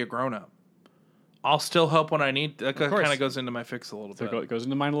go be a grown up. I'll still help when I need. That kind course. of goes into my fix a little bit. It goes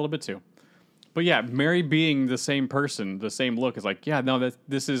into mine a little bit too. But yeah, Mary being the same person, the same look is like, yeah, no,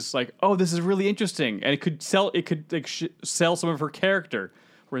 this is like, oh, this is really interesting, and it could sell sell some of her character,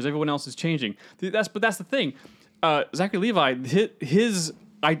 whereas everyone else is changing. That's the thing. Zachary Levi, his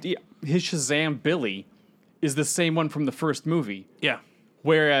idea, his Shazam Billy, is the same one from the first movie. Yeah,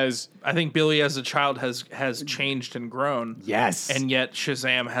 Whereas I think Billy as a child has changed and grown. yes, And yet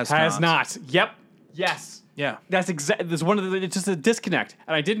Shazam has not. Yep. Yes. Yeah. That's exactly. There's one of the. It's just a disconnect,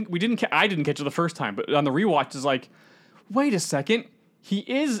 and I didn't catch it the first time, but on the rewatch, it's like, wait a second, he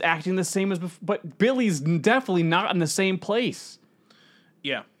is acting the same as before, but Billy's definitely not in the same place.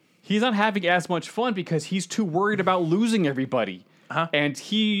 Yeah. He's not having as much fun because he's too worried about losing everybody, and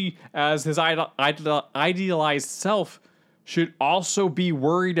he, as his idealized self, should also be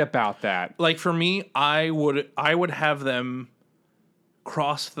worried about that. Like for me, I would have them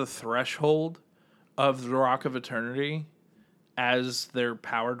cross the threshold of the Rock of Eternity as their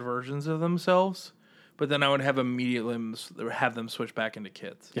powered versions of themselves, but then I would have them switch back into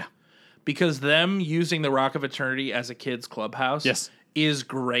kids. Yeah. Because them using the Rock of Eternity as a kid's clubhouse is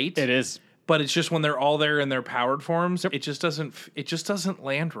great. It is. But it's just when they're all there in their powered forms, it just doesn't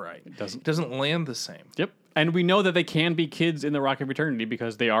land right. It doesn't land the same. Yep. And we know that they can be kids in the Rock of Eternity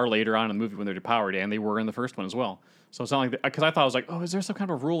because they are later on in the movie when they're depowered, and they were in the first one as well. So it's not like because I thought I was like, oh, is there some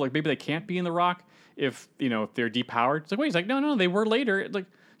kind of rule like maybe they can't be in the Rock if they're depowered? It's like wait, he's like no, they were later. It's like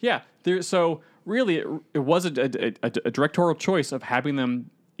yeah, so really it was a directorial choice of having them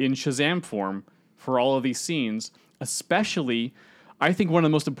in Shazam form for all of these scenes, especially. I think one of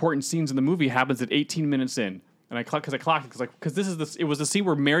the most important scenes in the movie happens at 18 minutes in, and I clocked it because it was the scene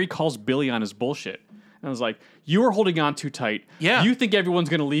where Mary calls Billy on his bullshit, and I was like, you are holding on too tight. Yeah, you think everyone's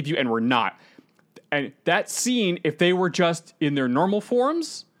going to leave you, and we're not. And that scene, if they were just in their normal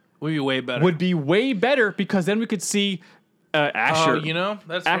forms, would be way better. Would be way better because then we could see Asher.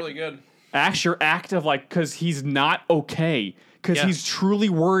 That's Act- really good. Asher act of like, because he's not okay, because Yeah. he's truly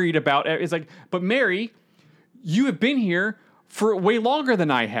worried about. It's like, but Mary, you have been here for way longer than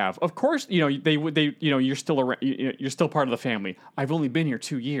I have. Of course, you're still around, you're still part of the family. I've only been here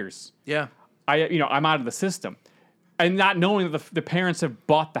 2 years. Yeah. I'm out of the system, and not knowing that the parents have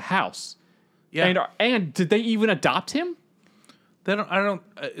bought the house. Yeah. And did they even adopt him? They don't.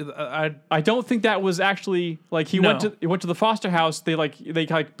 I don't think that was actually like he went to the foster house. They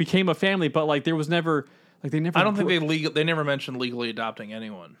became a family, but like there was never like they never. I don't think they never mentioned legally adopting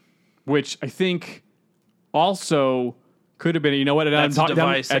anyone. Which I think also could have been. You know what? That's a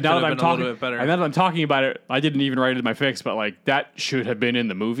device that could have been a little bit better. And now that I'm talking about it, I didn't even write it in my fix, but like that should have been in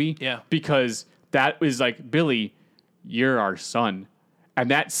the movie. Yeah. Because that was like, Billy, you're our son. And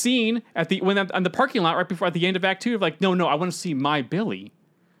that scene on the parking lot right before at the end of Act 2 of like, no, I want to see my Billy.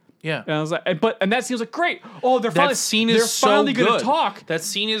 Yeah. And I was like, and that scene was like, great. Oh, they're finally so going good. to talk. That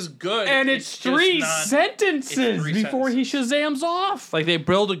scene is good. And it's three sentences before he Shazams off. Like they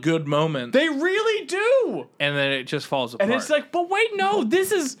build a good moment. They really do. And then it just falls apart. And it's like, but wait, no,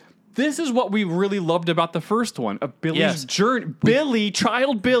 this is what we really loved about the first one, of Billy's journey.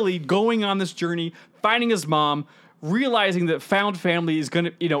 Child Billy going on this journey, finding his mom, realizing that found family is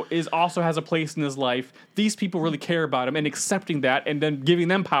also has a place in his life. These people really care about him, and accepting that, and then giving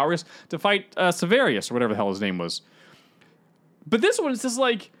them powers to fight Severius or whatever the hell his name was. But this one is just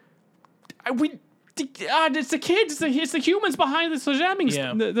like it's the kids, it's the humans behind the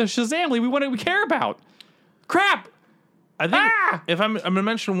Shazaming, the Shazamly we care about. Crap. I think if I'm gonna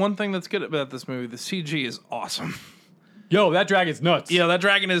mention one thing that's good about this movie, the CG is awesome. Yo, that dragon's nuts. Yeah, that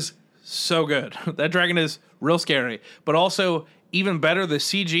dragon is so good. That dragon is real scary. But also, even better, the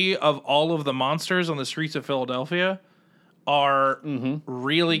CG of all of the monsters on the streets of Philadelphia are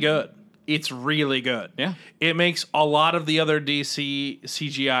really good. It's really good. Yeah. It makes a lot of the other DC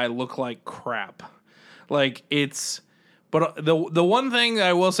CGI look like crap. Like, it's... But the one thing that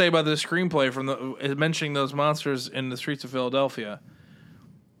I will say about the screenplay from mentioning those monsters in the streets of Philadelphia,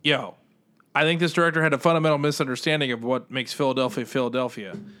 I think this director had a fundamental misunderstanding of what makes Philadelphia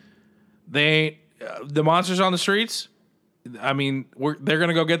Philadelphia. The monsters on the streets, I mean, they're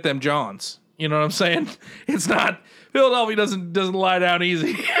gonna go get them Johns. You know what I'm saying? It's not Philadelphia doesn't lie down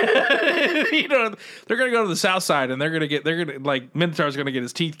easy. They're gonna go to the south side and they're gonna like Minotaur's gonna get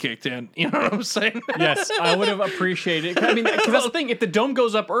his teeth kicked in. You know what I'm saying? Yes, I would have appreciated it. I mean, because that's the thing. If the dome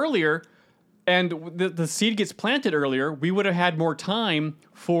goes up earlier and the seed gets planted earlier, we would have had more time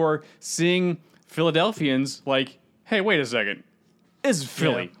for seeing Philadelphians like, hey, wait a second. This is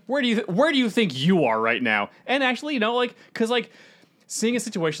Philly. Yeah. Where do you think you are right now? And actually, because seeing a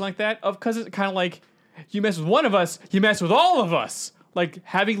situation like that, because it's kind of like you mess with one of us, you mess with all of us. Like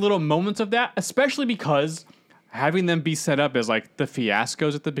having little moments of that, especially because having them be set up as like the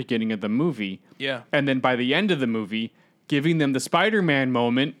fiascos at the beginning of the movie. Yeah. And then by the end of the movie, giving them the Spider-Man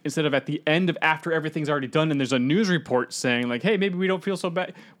moment instead of at the end of after everything's already done and there's a news report saying like, hey, maybe we don't feel so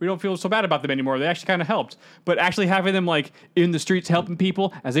bad about them anymore. They actually kind of helped. But actually having them like in the streets helping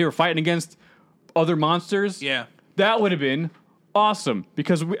people as they were fighting against other monsters. Yeah. That would have been awesome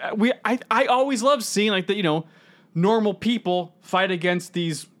because I always love seeing like the normal people fight against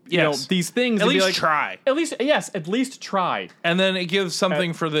these these things. At least like, try. At least try. And then it gives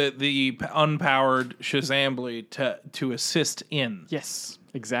something for the unpowered Shazambly to assist in. Yes,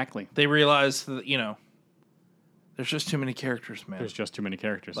 exactly. They realize that there's just too many characters, man. There's just too many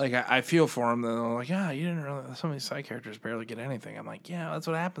characters. Like I feel for them. They're like, you didn't really. Some of these side characters barely get anything. I'm like, yeah, that's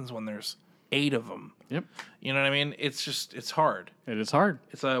what happens when there's 8 of them. Yep. You know what I mean? It's hard. It is hard.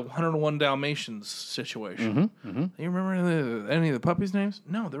 It's a 101 Dalmatians situation. You remember any of the puppies' names?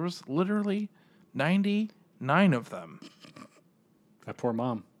 No, there was literally 99 of them. That poor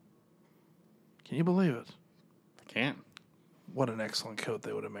mom. Can you believe it? I can't. What an excellent coat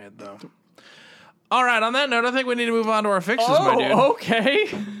they would have made, though. All right, on that note, I think we need to move on to our fixes, my dude. Okay.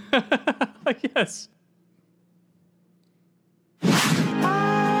 Yes.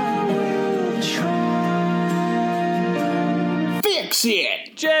 Fix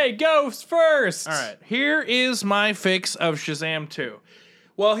it! Jay goes first. All right, here is my fix of Shazam 2.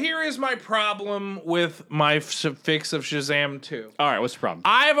 Well, here is my problem with my fix of Shazam 2. All right, what's the problem?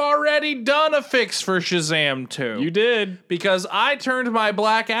 I've already done a fix for Shazam 2. You did. Because I turned my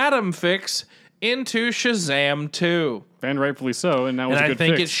Black Adam fix into Shazam 2. And rightfully so, and that was a good I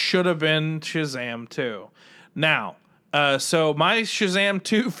think fix. it should have been Shazam 2. Now, so my Shazam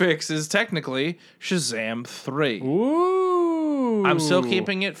 2 fix is technically Shazam 3. Ooh. I'm still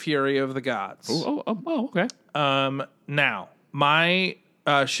keeping it Fury of the Gods. Oh, okay. Now, my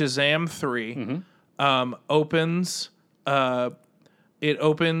Shazam 3 opens it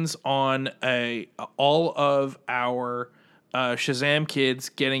opens on all of our Shazam kids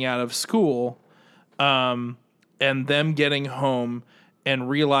getting out of school, and them getting home and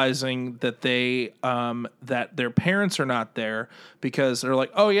realizing that that their parents are not there because they're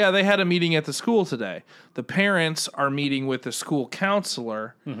like, oh yeah, they had a meeting at the school today. The parents are meeting with the school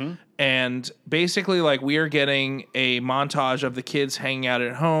counselor, and basically like we are getting a montage of the kids hanging out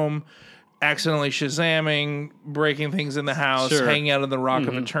at home, accidentally Shazamming, breaking things in the house, hanging out on the Rock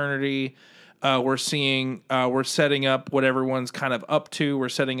of Eternity. We're setting up what everyone's kind of up to. We're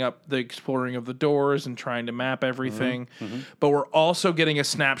setting up the exploring of the doors and trying to map everything. But we're also getting a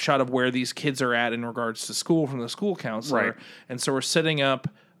snapshot of where these kids are at in regards to school from the school counselor. Right. And so we're setting up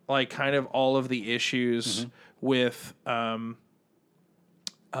like kind of all of the issues with all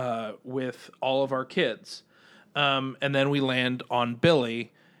of our kids. And then we land on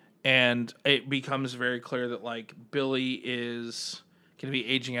Billy, and it becomes very clear that like Billy is going to be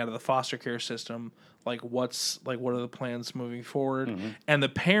aging out of the foster care system. Like what are the plans moving forward? And the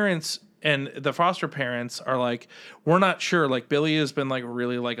parents and the foster parents are like, we're not sure. Like Billy has been like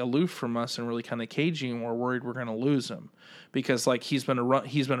really like aloof from us and really kind of cagey, and we're worried we're going to lose him because like he's been a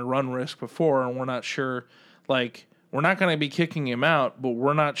run risk before, and we're not sure. Like we're not going to be kicking him out, but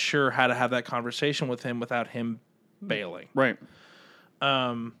we're not sure how to have that conversation with him without him bailing. Right.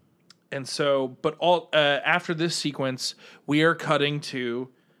 And so, but all after this sequence, we are cutting to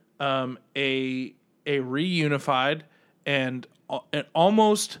a reunified and an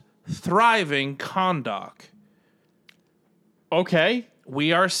almost thriving Kahndaq. Okay.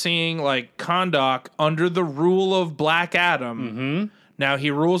 We are seeing like Kahndaq under the rule of Black Adam. Now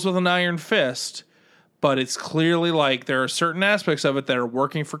he rules with an iron fist, but it's clearly like there are certain aspects of it that are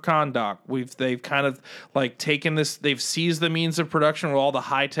working for Kahndaq. They've kind of like taken this, they've seized the means of production with all the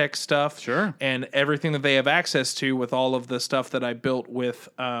high tech stuff, Sure, and everything that they have access to with all of the stuff that I built with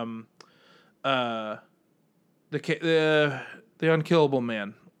the Unkillable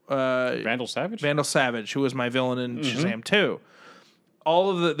Man, Vandal Savage, who was my villain in Shazam 2.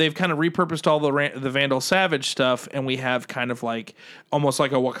 They've kind of repurposed all the Vandal Savage stuff, and we have kind of like almost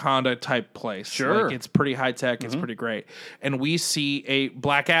like a Wakanda type place. Sure. Like it's pretty high tech. It's pretty great. And we see a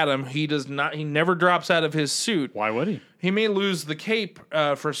Black Adam. He never drops out of his suit. Why would he? He may lose the cape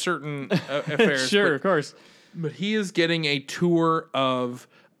for certain affairs. Sure, of course. But he is getting a tour of,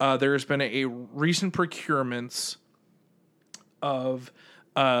 there's been a recent procurements of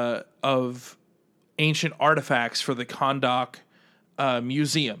ancient artifacts for the Kahndaq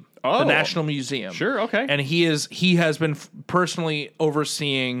museum, the National Museum. Sure, okay. And he has been personally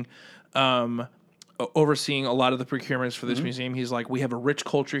overseeing a lot of the procurements for this museum. He's like, we have a rich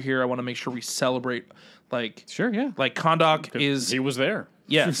culture here. I want to make sure we celebrate. Like, Sure, yeah. like Kahndaq He was there.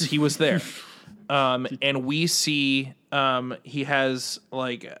 Yes, he was there. And we see he has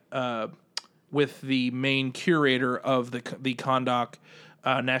like with the main curator of the Kahndaq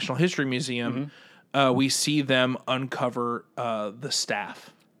National History Museum. We see them uncover the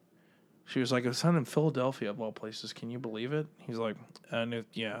staff. She was like, "It's not in Philadelphia of all places. Can you believe it?" He's like,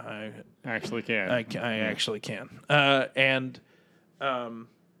 "Yeah, I Actually can. I actually can."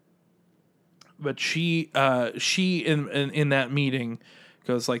 But she in that meeting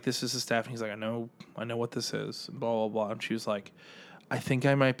goes like, "This is the staff," and he's like, "I know what this is." And blah blah blah. And she was like, "I think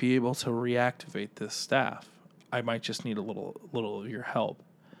I might be able to reactivate this staff. I might just need a little of your help."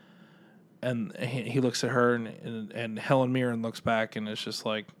 And he looks at her, and Helen Mirren looks back, and it's just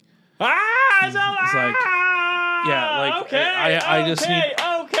like, it's like, yeah, like I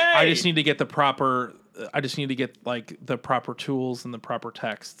just need to get the proper. I just need to get like the proper tools and the proper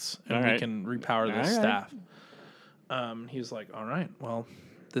texts, and we can repower this staff. He was like, all right, well,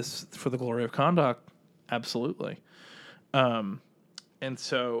 this for the glory of Kahndaq, absolutely. And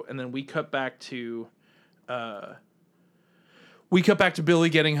then we cut back to. We cut back to Billy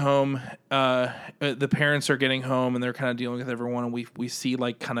getting home. The parents are getting home, and they're kind of dealing with everyone. And we see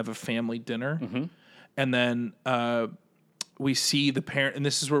like kind of a family dinner, and then we see the parent. And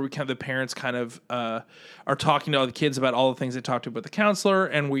this is where the parents kind of are talking to all the kids about all the things they talked to about the counselor.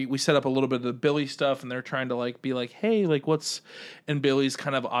 And we set up a little bit of the Billy stuff, and they're trying to like be like, hey, like what's? And Billy's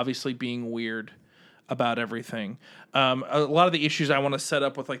kind of obviously being weird about everything. A lot of the issues I want to set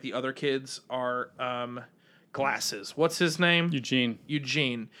up with like the other kids are. Glasses. What's his name? Eugene.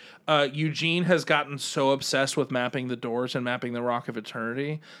 Eugene has gotten so obsessed with mapping the doors and mapping the Rock of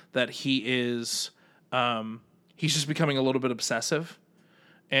Eternity that he is he's just becoming a little bit obsessive,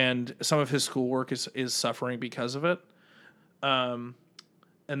 and some of his schoolwork is suffering because of it. And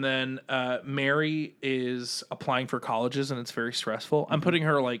And then Mary is applying for colleges, and it's very stressful. I'm putting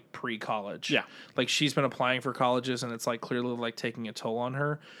her like pre-college. Yeah. Like she's been applying for colleges, and it's like clearly like taking a toll on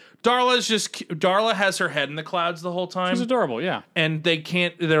her. Darla has her head in the clouds the whole time. She's adorable, yeah. And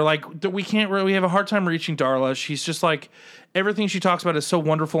they're like, we can't really, we have a hard time reaching Darla. She's just like, everything she talks about is so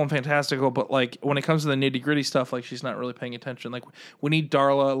wonderful and fantastical, but like when it comes to the nitty gritty stuff, like she's not really paying attention. Like we need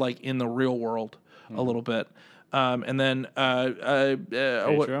Darla like in the real world a little bit. And then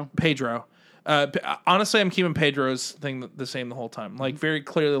Pedro. Honestly, I'm keeping Pedro's thing the same the whole time. Like very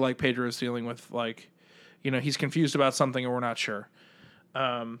clearly, like Pedro is dealing with like, he's confused about something or we're not sure.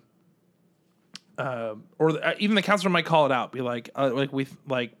 Even the counselor might call it out, be like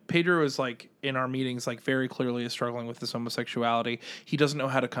Pedro is like in our meetings, like very clearly is struggling with this homosexuality. He doesn't know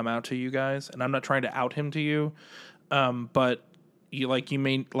how to come out to you guys, and I'm not trying to out him to you, but you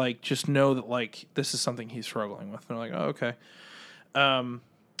may like just know that like this is something he's struggling with. And they're like, oh, okay.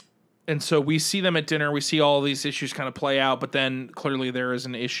 And so we see them at dinner. We see all these issues kind of play out, but then clearly there is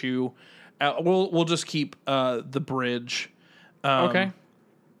an issue. We'll just keep the bridge. Okay.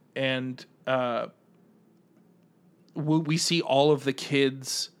 And we see all of the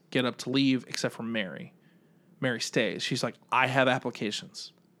kids get up to leave except for Mary. Mary stays. She's like, I have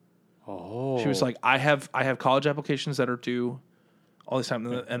applications. Oh. She was like, I have college applications that are due all this time.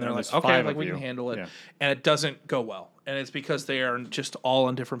 And they're like, okay, like we can handle it. Yeah. And it doesn't go well. And it's because they are just all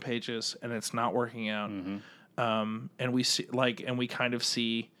on different pages and it's not working out. Mm-hmm. And we see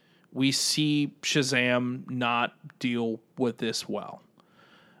we see Shazam not deal with this well.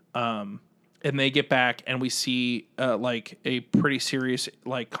 And they get back and we see like a pretty serious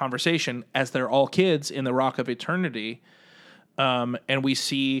like conversation as they're all kids in the Rock of Eternity. And we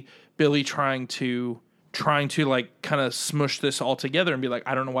see Billy trying to like kind of smush this all together and be like,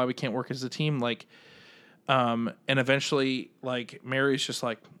 I don't know why we can't work as a team. Like, and eventually like Mary's just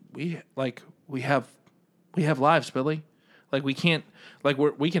like, we have lives, Billy. Like we can't, like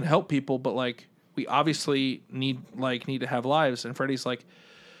we can help people, but like we obviously need to have lives. And Freddy's like,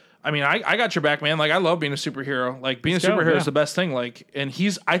 I mean, I got your back, man. Like I love being a superhero. Like being a superhero is the best thing. Like, and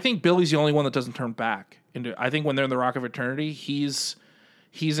I think Billy's the only one that doesn't turn back I think when they're in the Rock of Eternity, he's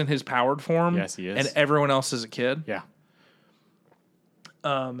in his powered form. Yes, he is. And everyone else is a kid. Yeah.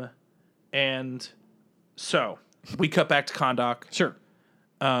 And so we cut back to Kahndaq. Sure.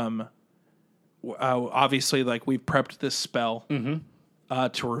 Obviously, like we've prepped this spell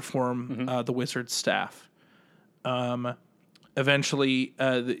to reform the wizard's staff. Eventually,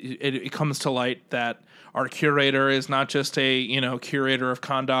 it comes to light that our curator is not just a curator of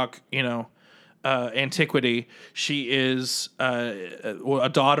Kahndaq, antiquity. She is a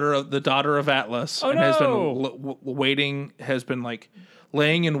daughter of Atlas, and has been has been like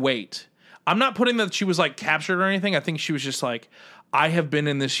laying in wait. I'm not putting that she was like captured or anything. I think she was just like, I've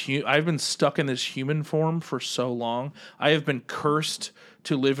been stuck in this human form for so long. I have been cursed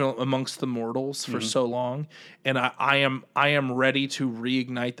to live amongst the mortals for so long, and I am ready to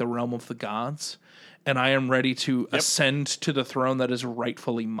reignite the realm of the gods. And I am ready to ascend to the throne that is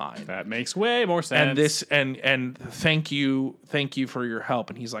rightfully mine. That makes way more sense. And thank you for your help.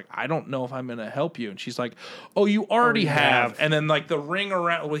 And he's like, I don't know if I'm going to help you. And she's like, oh, you already have. And then like the ring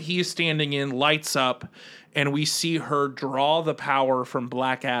around what he is standing in lights up, and we see her draw the power from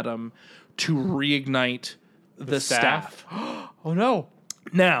Black Adam to reignite the staff. Oh no.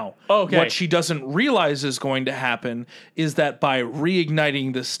 Now, what she doesn't realize is going to happen is that by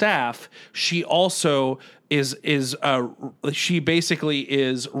reigniting the staff, she also she basically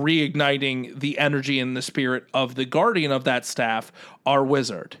is reigniting the energy and the spirit of the guardian of that staff, our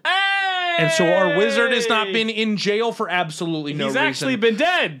wizard. Hey! And so our wizard has not been in jail for absolutely no reason. He's actually been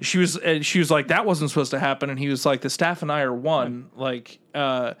dead. She was like, that wasn't supposed to happen. And he was like, the staff and I are one. Like,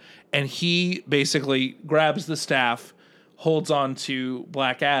 and he basically grabs the staff, holds on to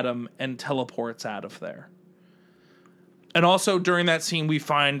Black Adam, and teleports out of there. And also during that scene, we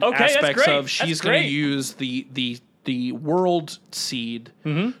find aspects of she's going to use the world seed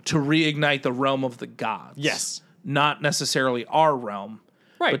to reignite the realm of the gods. Yes. Not necessarily our realm.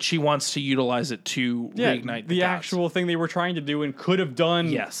 Right. But she wants to utilize it to reignite the gods. actual thing they were trying to do and could have done.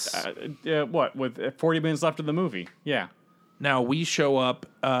 Yes. With 40 minutes left of the movie. Yeah. Now we show up.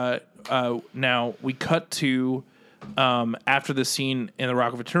 Now we cut to after the scene in the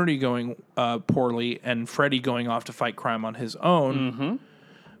Rock of Eternity going poorly and Freddy going off to fight crime on his own.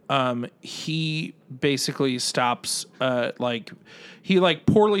 He basically stops he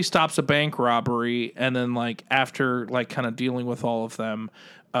poorly stops a bank robbery, and then after kind of dealing with all of them,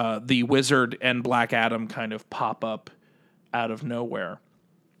 the wizard and Black Adam kind of pop up out of nowhere.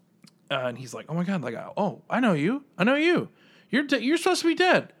 And he's like, oh my God, I know you. You're supposed to be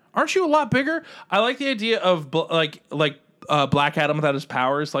dead. Aren't you a lot bigger? I like the idea of Black Adam without his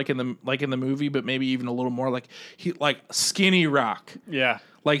powers, like in the movie, but maybe even a little more like skinny Rock, Yeah.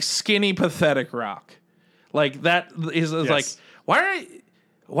 like skinny pathetic Rock, like that is like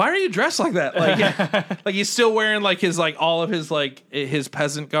why are you dressed like that? Like like he's still wearing like his like all of his like his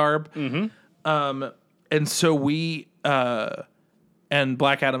peasant garb, and so we and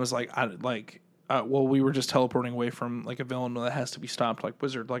Black Adam is like well, we were just teleporting away from like a villain that has to be stopped, like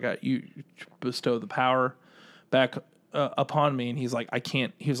Wizard. Like you bestow the power back upon me, and he's like, I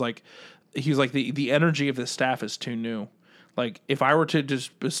can't. He was like the energy of this staff is too new. Like if I were to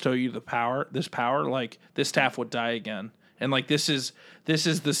just bestow you this power, like this staff would die again. And like this is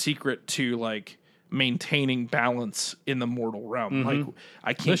the secret to like maintaining balance in the mortal realm. Like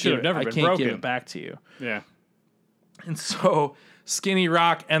I can't give it back to you. Yeah. And so Skinny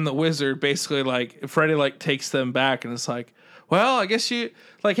Rock and the Wizard basically like Freddy like takes them back and it's like, well, I guess you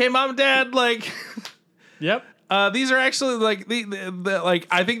like, hey mom and dad, like Yep. these are actually like the like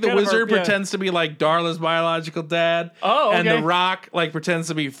I think the Kind of Wizard yeah. pretends to be like Darla's biological dad. Oh, okay. And the Rock like pretends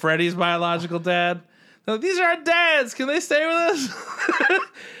to be Freddy's biological dad. They're like, these are our dads. Can they stay with us?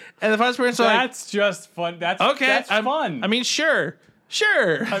 And the Vice Parents are like, That's just fun. That's okay, That's fun. I mean, sure.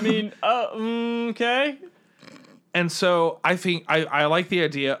 I mean, okay. And so I think I like the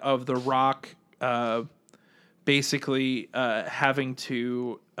idea of the Rock basically having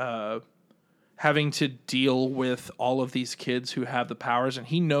to deal with all of these kids who have the powers, and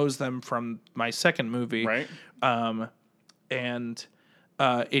he knows them from my second movie, Right. And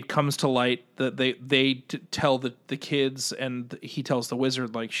it comes to light that they tell the kids, and he tells the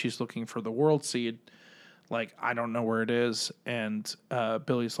Wizard like she's looking for the World Seed, like I don't know where it is, and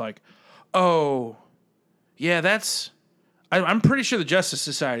Billy's like, oh. Yeah, I'm pretty sure the Justice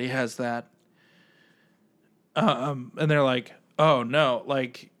Society has that. And they're like, oh no,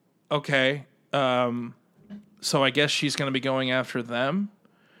 like, okay. So I guess she's going to be going after them.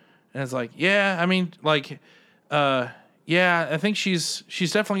 And it's like, yeah, I mean, like, yeah, I think she's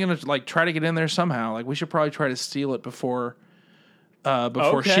definitely going to like try to get in there somehow. Like we should probably try to steal it before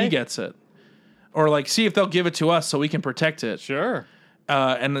she gets it. Or like see if they'll give it to us so we can protect it. Sure.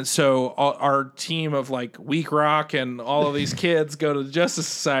 And so our team of like Weak Rock and all of these kids go to the Justice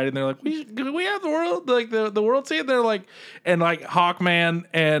Society, and they're like, we have the world, like the World Seed. They're like, and like Hawkman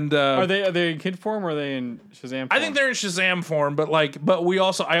and Are they in kid form or are they in Shazam form? I think they're in Shazam form, but I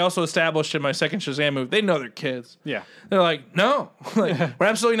also established in my second Shazam movie they know they're kids. Yeah. They're like, no, like we're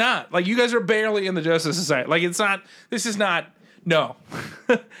absolutely not. Like you guys are barely in the Justice Society. Like it's not. This is not. No.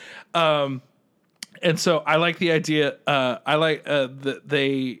 And so I like the idea. I like that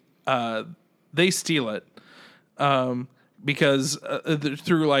they steal it because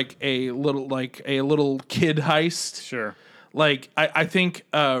through like a little kid heist. Sure. Like I think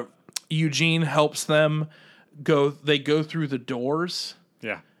Eugene helps them go. They go through the doors.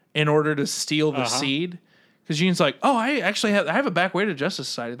 Yeah. In order to steal the seed, because Eugene's like, oh, I have a back way to Justice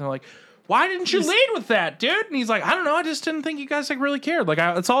Society. And they're like, why didn't you lead with that, dude? And he's like, I don't know. I just didn't think you guys like really cared. Like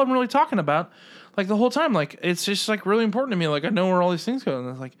that's all I'm really talking about. Like the whole time, like it's just like really important to me. Like I know where all these things go, and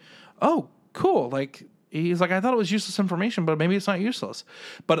it's like, oh, cool. Like he's like, I thought it was useless information, but maybe it's not useless.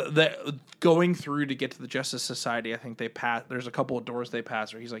 But going through to get to the Justice Society, I think they pass. There's a couple of doors they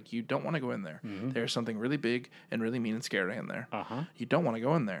pass where he's like, you don't want to go in there. Mm-hmm. There's something really big and really mean and scary in there. You don't want to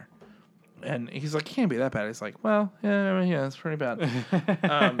go in there. And he's like, it can't be that bad. He's like, well, yeah, it's pretty bad.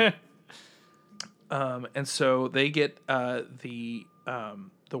 And so they get the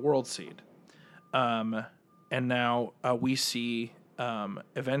World Seed. And now we see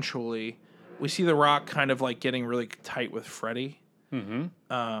eventually we see the Rock kind of like getting really tight with Freddy.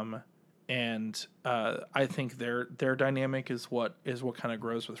 Mm-hmm. And I think their dynamic is what kind of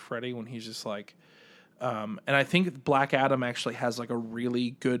grows with Freddy when he's just like, and I think Black Adam actually has like a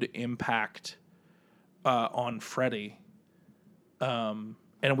really good impact on Freddy. And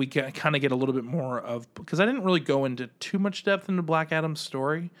we kind of get a little bit more of, because I didn't really go into too much depth into Black Adam's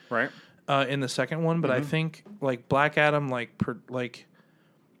story. Right. In the second one, but I think like Black Adam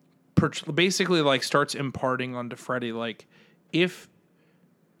basically like starts imparting onto Freddy like if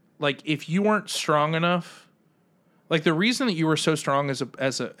you weren't strong enough, like the reason that you were so strong as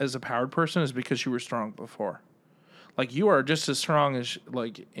a powered person is because you were strong before. Like you are just as strong as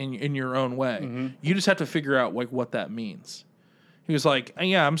like in your own way. Mm-hmm. You just have to figure out like what that means. He was like,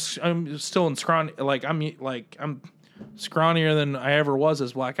 yeah, I'm still in scrawny, I'm scrawnier than I ever was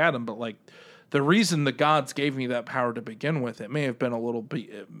as Black Adam, but like the reason the gods gave me that power to begin with, it may have been a little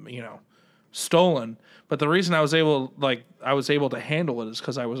bit, stolen. But the reason I was able to handle it is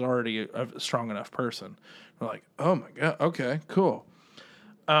because I was already a strong enough person. We're like, oh my god, okay, cool.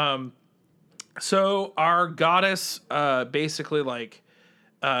 So our goddess basically like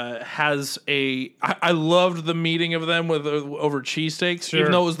has a. I loved the meeting of them with over cheesesteaks,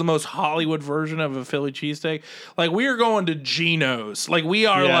 even though it was the most Hollywood version of a Philly cheesesteak. Like we are going to Geno's. Like we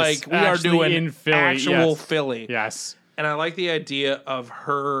are doing in Philly, actual Philly. Yes. And I like the idea of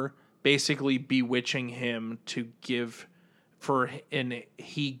her basically bewitching him to give and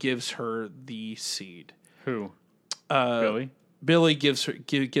he gives her the seed. Who? Billy? Billy gives her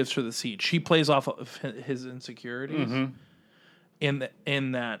the seed. She plays off of his insecurities. Mm-hmm.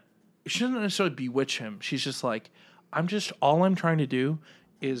 In that she doesn't necessarily bewitch him. She's just like, all I'm trying to do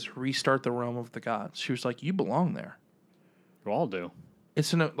is restart the realm of the gods. She was like, you belong there. You all do.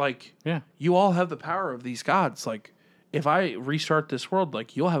 It's Yeah. you all have the power of these gods. Like, if I restart this world,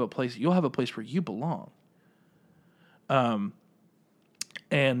 like you'll have a place where you belong.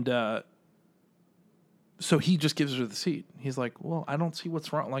 So he just gives her the seed. He's like, well, I don't see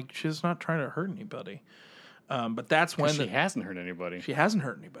what's wrong. Like, she's not trying to hurt anybody. But that's when she hasn't hurt anybody. She hasn't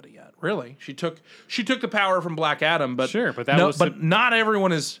hurt anybody yet. Really, she took the power from Black Adam, but sure, but not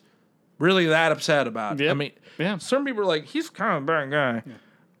everyone is really that upset about it. Yep. I mean, yeah, some people are like, he's kind of a bad guy.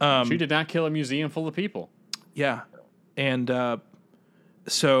 Yeah. She did not kill a museum full of people. Yeah, and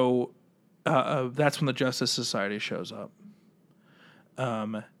so that's when the Justice Society shows up.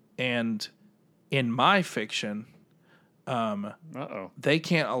 And in my fiction, they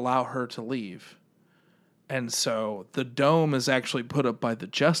can't allow her to leave. And so the dome is actually put up by the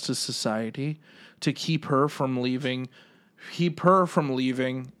Justice Society to keep her from leaving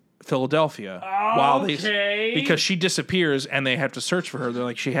Philadelphia because she disappears and they have to search for her. They're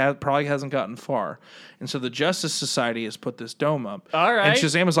like, probably hasn't gotten far. And so the Justice Society has put this dome up. All right. And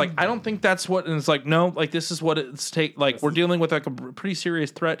Shazam is like, I don't think that's what, and it's like, no, like this is what it's like we're dealing with like a pretty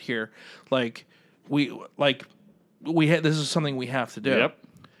serious threat here. Like this is something we have to do. Yep.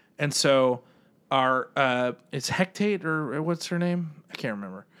 And so our it's Hecate or what's her name? I can't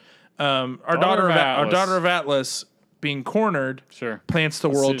remember. Our daughter of Atlas being cornered, sure, plants the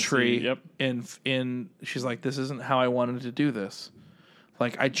world tree. Yep. In she's like, this isn't how I wanted to do this.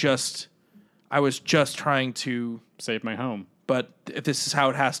 Like I was just trying to save my home. But if this is how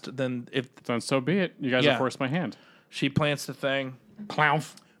it has to, then so be it. You guys have forced my hand. She plants the thing.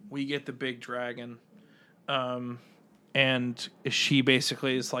 Clownf. We get the big dragon. And she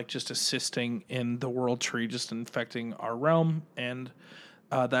basically is like just assisting in the world tree, just infecting our realm, and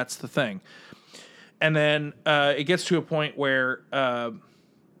that's the thing. And then it gets to a point where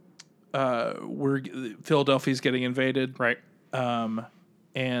Philadelphia's getting invaded, right?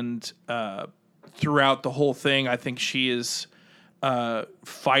 And throughout the whole thing, I think she is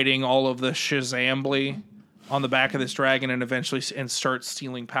fighting all of the Shazambly on the back of this dragon, and eventually starts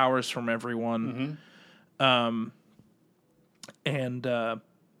stealing powers from everyone. Mm-hmm. And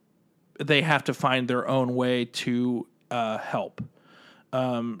they have to find their own way to help.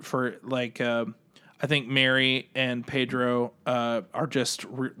 I think Mary and Pedro are just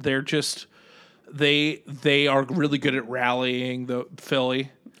they are really good at rallying the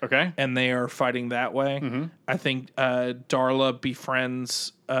Philly. Okay, and they are fighting that way. Mm-hmm. I think Darla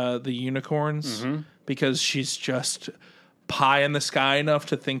befriends the unicorns because she's just pie in the sky enough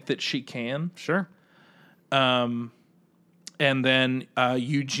to think that she can. Sure. And then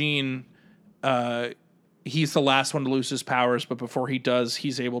Eugene, he's the last one to lose his powers, but before he does,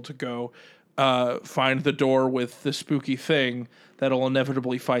 he's able to go find the door with the spooky thing that'll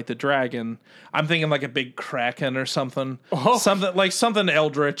inevitably fight the dragon. I'm thinking like a big kraken or something. Oh. Something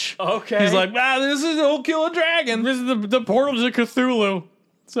eldritch. Okay. He's like, it'll kill a dragon. This is the portal to Cthulhu.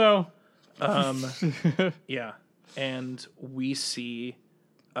 So. Yeah. And we see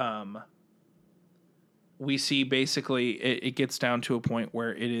basically it gets down to a point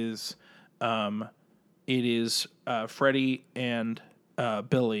where it is Freddy and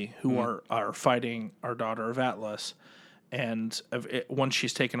Billy who are fighting our daughter of Atlas, and once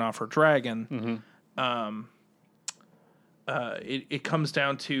she's taken off her dragon, it comes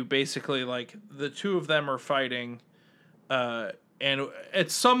down to basically like the two of them are fighting, and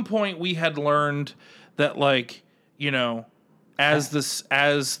at some point we had learned that as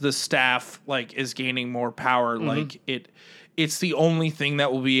the staff is gaining more power, it's the only thing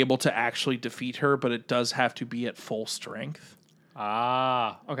that will be able to actually defeat her, but it does have to be at full strength.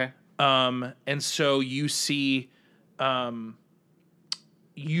 Ah, okay. And so you see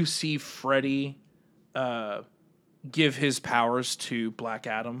Freddy give his powers to Black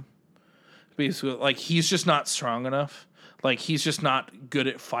Adam. Basically, he's just not strong enough. Like he's just not good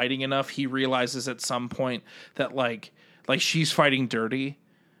at fighting enough. He realizes at some point that like she's fighting dirty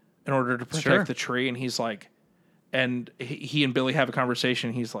in order to protect the tree, and he's like, and he and Billy have a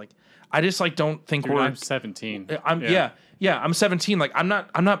conversation. He's like, I just like don't think I'm 17. I'm 17. Like I'm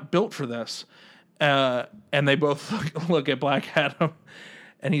not built for this. And they both look at Black Adam,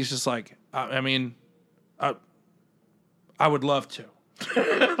 and he's just like, I mean, I would love to.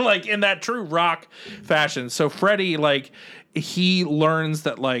 Like in that true Rock fashion. So Freddy, like, he learns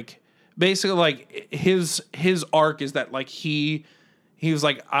that like basically like his arc is that like he was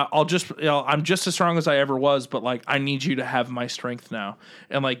like, I'm just as strong as I ever was, but like I need you to have my strength now,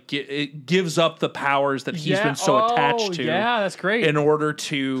 and like it gives up the powers that he's been so attached to. Yeah, that's great. In order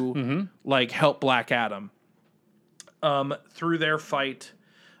to like help Black Adam. Through their fight,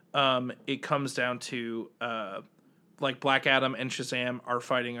 it comes down to like Black Adam and Shazam are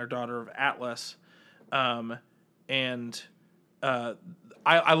fighting our daughter of Atlas, and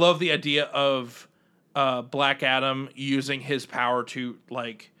I love the idea of Black Adam using his power to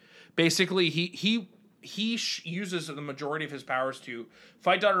like basically he uses the majority of his powers to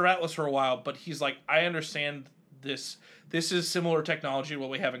fight Daughter of Atlas for a while, but he's like, I understand this is similar technology to what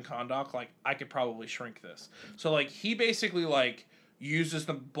we have in Kahndaq. Like I could probably shrink this. So like he basically like uses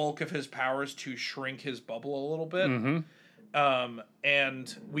the bulk of his powers to shrink his bubble a little bit.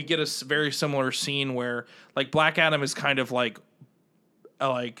 And we get a very similar scene where like Black Adam is kind of like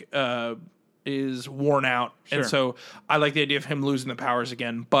is worn out. Sure. And so I like the idea of him losing the powers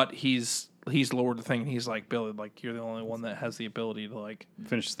again, but he's lowered the thing, and he's like, Billy, like you're the only one that has the ability to like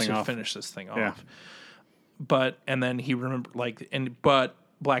finish this thing off. Yeah. But and then he but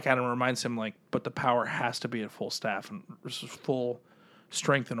Black Adam reminds him like, but the power has to be at full staff and full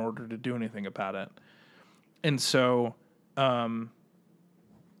strength in order to do anything about it. And so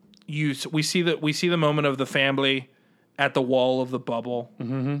we see the moment of the family at the wall of the bubble.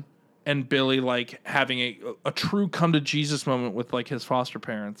 And Billy like having a true come to Jesus moment with like his foster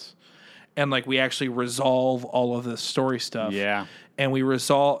parents, and like we actually resolve all of this story stuff. Yeah, and we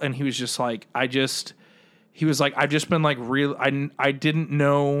resolve, and he was just like, I've just been like real. I didn't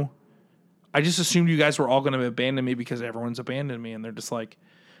know. I just assumed you guys were all going to abandon me because everyone's abandoned me, and they're just like,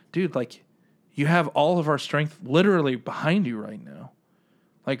 dude, like you have all of our strength literally behind you right now.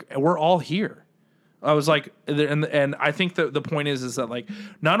 Like we're all here. I was like, and I think that the point is that like,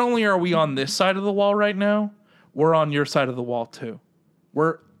 not only are we on this side of the wall right now, we're on your side of the wall too.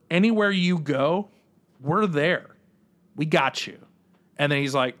 We're anywhere you go, we're there. We got you. And then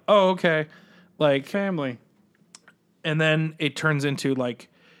he's like, oh, okay. Like family. And then it turns into like,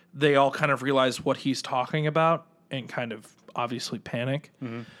 they all kind of realize what he's talking about and kind of obviously panic.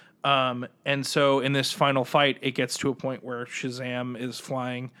 And so in this final fight, it gets to a point where Shazam is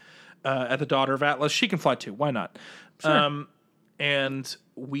flying at the Daughter of Atlas. She can fly too. Why not? Sure. And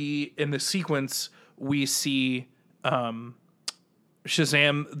in the sequence, we see Shazam,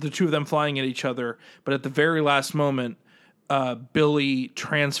 the two of them flying at each other. But at the very last moment, Billy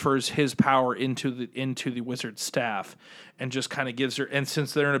transfers his power into the wizard's staff and just kind of gives her, and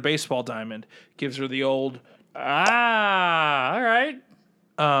since they're in a baseball diamond, gives her the old, all right.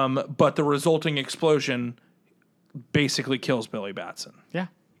 But the resulting explosion basically kills Billy Batson. Yeah.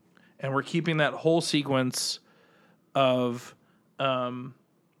 And we're keeping that whole sequence of, I'm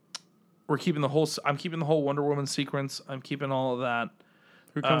keeping the whole Wonder Woman sequence. I'm keeping all of that.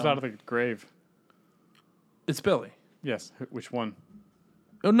 Who comes out of the grave? It's Billy. Yes. Which one?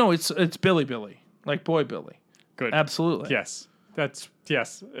 Oh no, it's Billy, like boy Billy. Good. Absolutely. Yes.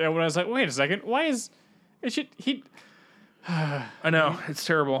 Yes. When I was like, wait a second, why is it should he? I know it's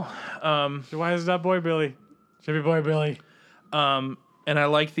terrible. Why is that boy Billy? Should be boy Billy. And I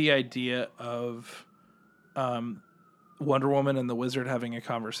like the idea of Wonder Woman and the Wizard having a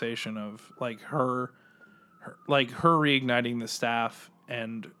conversation of like her reigniting the staff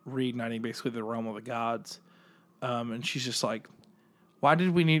and reigniting basically the realm of the gods. And she's just like, why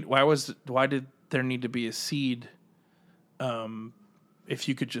did there need to be a seed if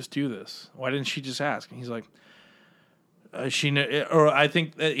you could just do this? Why didn't she just ask? And he's like, I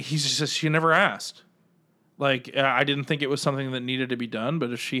think he's just says she never asked. Like, I didn't think it was something that needed to be done,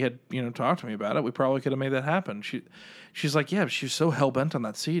 but if she had, talked to me about it, we probably could have made that happen. She's like, yeah, but she was so hell-bent on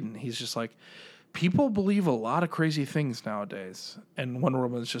that seed. And he's just like, people believe a lot of crazy things nowadays. And Wonder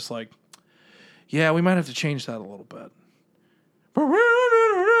Woman's just like, yeah, we might have to change that a little bit.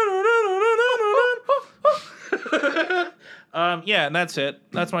 Yeah, and that's it.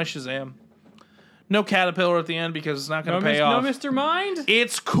 That's my Shazam. No caterpillar at the end because it's not going to pay off. No Mr. Mind?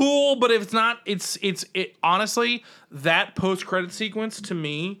 It's cool, but if it's not, it honestly, that post-credit sequence to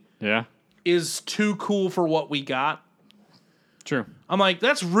me Yeah. is too cool for what we got. True. I'm like,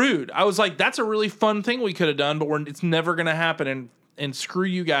 that's rude. I was like, that's a really fun thing we could have done, but it's never going to happen. And screw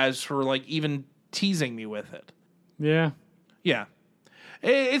you guys for like even teasing me with it. Yeah. Yeah.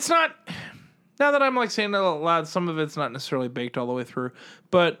 It's not, now that I'm like saying it out loud, some of it's not necessarily baked all the way through,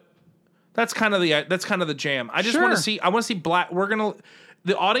 but that's kind of the jam. I just want to see, Black,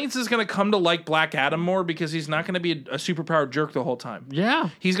 the audience is going to come to like Black Adam more because he's not going to be a superpowered jerk the whole time. Yeah.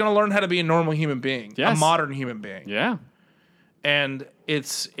 He's going to learn how to be a normal human being, a modern human being. Yeah. And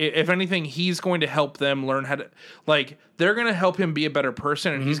if anything, he's going to help them learn how to, like, they're going to help him be a better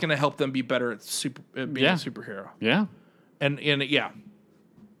person, and he's going to help them be better at being a superhero. Yeah. And yeah.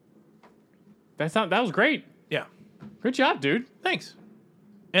 That was great. Yeah. Good job, dude. Thanks.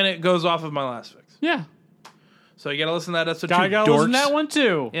 And it goes off of my last fix. Yeah. So you got to listen to that episode too, Gotta dorks. listen to that one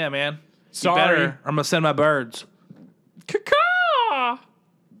too. Yeah, man. Sorry. You better, or I'm going to send my birds. Caw.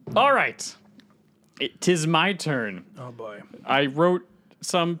 All right. Tis my turn. Oh, boy. I wrote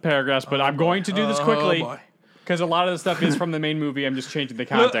some paragraphs, but I'm going to do this quickly boy. because a lot of the stuff is from the main movie. I'm just changing the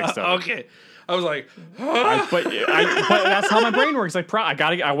context of it. Okay. I was like, But that's how my brain works. Like,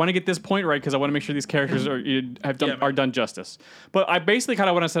 I want to get this point right because I want to make sure these characters are done justice. But I basically kind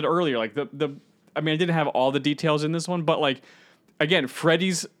of what I said earlier. Like I didn't have all the details in this one, but like again,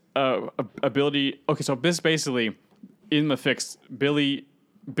 Freddy's ability. Okay, so this basically in the fix,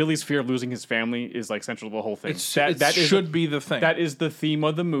 Billy's fear of losing his family is like central to the whole thing. That should be the thing. That is the theme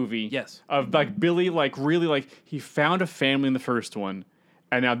of the movie. Yes. Of like Billy, like really like he found a family in the first one,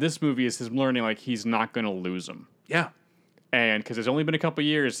 and now this movie is him learning like he's not going to lose them. Yeah. And because it's only been a couple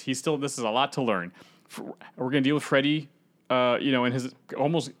years, this is a lot to learn. We're going to deal with Freddy, and his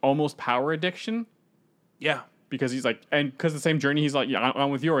almost power addiction. Yeah. Because he's like, and because the same journey, he's like, yeah,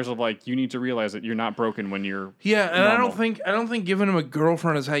 I'm with yours of like, you need to realize that you're not broken when you're. Yeah, and normal. I don't think giving him a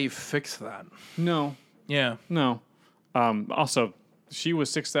girlfriend is how you fix that. No. Yeah. No. Also, she was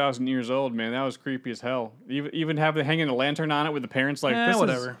 6,000 years old, man. That was creepy as hell. Even hanging a lantern on it with the parents like,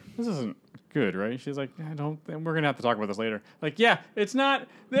 whatever. This isn't good, right? She's like, we're gonna have to talk about this later. Like, yeah, it's not.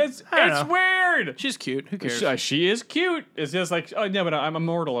 It's weird. She's cute. Who cares? She is cute. It's just like, oh yeah, but I'm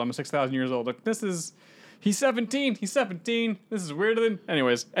immortal. I'm 6,000 years old. Like, this is. He's 17. He's 17. This is weirder than.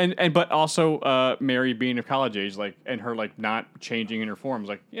 Anyways, but also Mary being of college age, like, and her like not changing in her forms,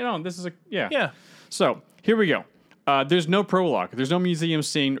 like, this is Yeah. So here we go. There's no prologue. There's no museum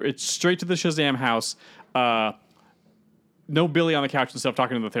scene. It's straight to the Shazam house. No Billy on the couch and stuff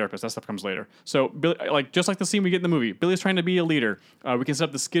talking to the therapist. That stuff comes later. So Billy, just like the scene we get in the movie, Billy's trying to be a leader. We can set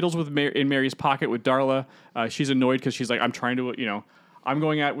up the Skittles in Mary's pocket with Darla. She's annoyed because she's like, I'm trying to, I'm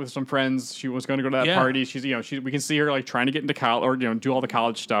going out with some friends. She was going to go to that party. She's, we can see her like trying to get into college or, do all the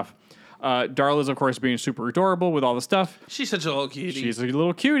college stuff. Darla's, of course, being super adorable with all the stuff. She's such a little cutie. She's a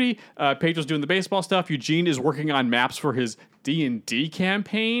little cutie. Pedro's doing the baseball stuff. Eugene is working on maps for his D&D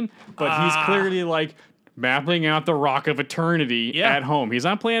campaign, but he's clearly like mapping out the Rock of Eternity at home. He's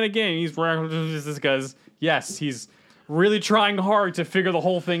not playing a game. He's because he's really trying hard to figure the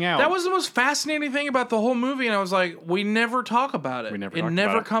whole thing out. That was the most fascinating thing about the whole movie, and I was like, we never talk about it. It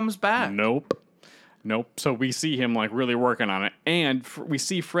never comes back. Nope. So we see him like really working on it, and we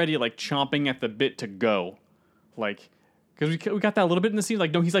see Freddy like chomping at the bit to go, like because we got that a little bit in the scene.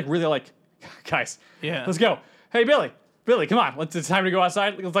 Like, no, he's like really like, guys, let's go. Hey, Billy, come on, it's time to go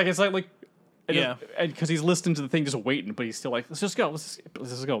outside. It's like because he's listening to the thing, just waiting, but he's still like, let's just go,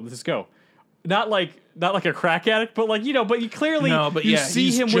 let's go. Not like a crack addict, but like, but you clearly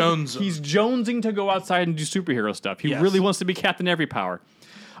see him he's jonesing to go outside and do superhero stuff. He really wants to be Captain Every Power.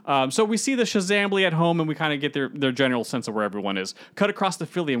 So we see the Shazambly at home, and we kind of get their general sense of where everyone is. Cut across the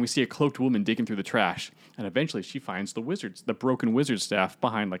Philly, and we see a cloaked woman digging through the trash. And eventually she finds the broken wizard staff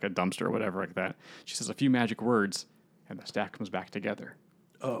behind like a dumpster or whatever like that. She says a few magic words, and the staff comes back together.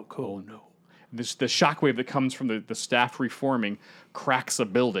 Oh, cool. Oh, no. The shockwave that comes from the staff reforming cracks a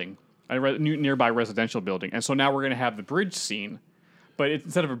building. A nearby residential building. And so now we're going to have the bridge scene, but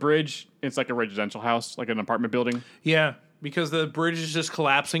instead of a bridge, it's like a residential house, like an apartment building. Yeah, because the bridge is just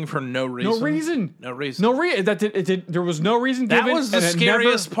collapsing for no reason. No reason. There was no reason given. That was the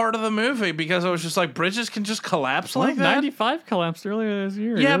scariest part of the movie because I was just like, bridges can just collapse like that? 95 collapsed earlier this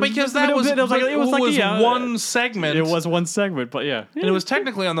year. Yeah, because it was one segment. It was one segment, but yeah. And it was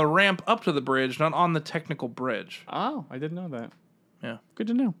technically on the ramp up to the bridge, not on the technical bridge. Oh, I didn't know that. Yeah. Good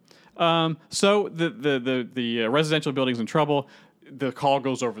to know. So the residential building's in trouble. The call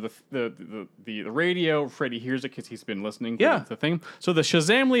goes over the radio. Freddy hears it because he's been listening to the thing. So the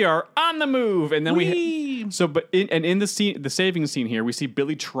Shazamly are on the move, and then in the scene, the saving scene here, we see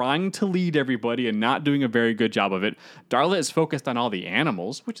Billy trying to lead everybody and not doing a very good job of it. Darla is focused on all the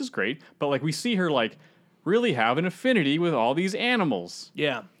animals, which is great, but like we see her like really have an affinity with all these animals.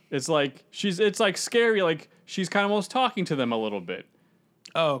 Yeah. It's like it's like scary, like she's kind of almost talking to them a little bit.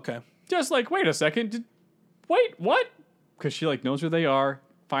 Oh, okay. Just like, wait a second, wait, what? Because she like knows where they are,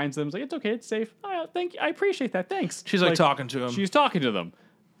 finds them, is like, it's okay, it's safe. Oh, thank you, I appreciate that, thanks. She's like talking to him. She's talking to them.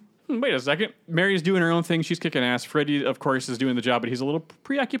 Wait a second. Mary's doing her own thing. She's kicking ass. Freddie, of course, is doing the job, but he's a little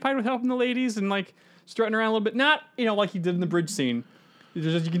preoccupied with helping the ladies and like strutting around a little bit. Not, like he did in the bridge scene.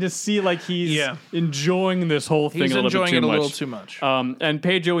 You can just see like he's enjoying this whole thing He's a little bit enjoying too it a much. little too much. And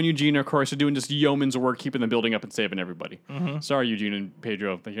Pedro and Eugene, of course, are doing just yeoman's work, keeping the building up and saving everybody. Sorry, Eugene and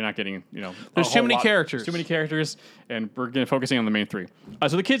Pedro, but you're not getting, There's too many characters. Too many characters, and we're going to focusing on the main three.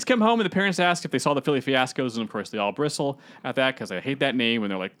 So the kids come home, and the parents ask if they saw the Philly Fiascos, and of course they all bristle at that because they hate that name,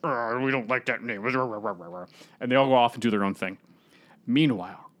 and they're like, we don't like that name. And they all go off and do their own thing.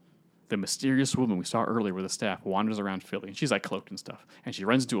 Meanwhile, the mysterious woman we saw earlier with the staff wanders around Philly, and she's like cloaked and stuff, and she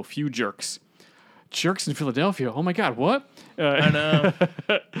runs into a few jerks. Jerks in Philadelphia. Oh my God, what? I know.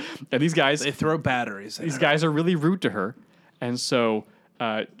 And these guys, They throw batteries at these her. guys are really rude to her, and so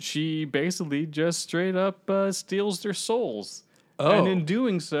she basically just straight up steals their souls. Oh. And in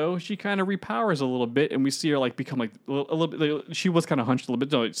doing so, she kind of repowers a little bit, and we see her like become like a little bit. Like, she was kind of hunched a little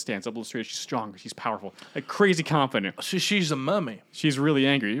bit. No, it stands up a little straight. She's strong. She's powerful. Like crazy confident. She's a mummy. She's really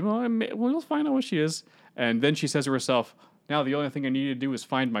angry. Well, we'll find out what she is. And then she says to herself, "Now the only thing I need to do is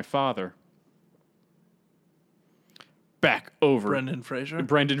find my father." Back over. Brendan Fraser.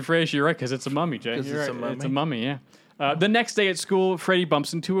 Brendan Fraser, you're right, because it's a mummy, Jay. 'Cause You're it's a right. It's a mummy? mummy, yeah. The next day at school, Freddie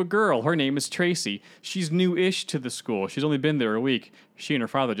bumps into a girl. Her name is Tracy. She's new-ish to the school. She's only been there a week. She and her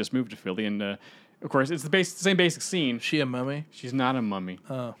father just moved to Philly, and of course, it's the same basic scene. She a mummy? She's not a mummy.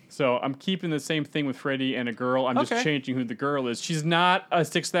 Oh. So I'm keeping the same thing with Freddie and a girl. I'm just Okay. changing who the girl is. She's not a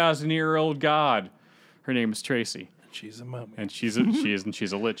 6,000-year-old god. Her name is Tracy. She's a mummy. And she's a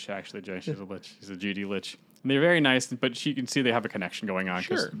lich, actually, Jay. She's a lich. She's a GD lich. And they're very nice, but you can see they have a connection going on.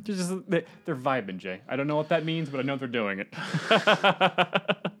 'Cause Sure. they're vibing, Jay. I don't know what that means, but I know they're doing it.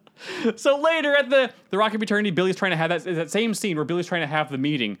 So later at the Rocket Fraternity, Billy's trying to have that same scene where Billy's trying to have the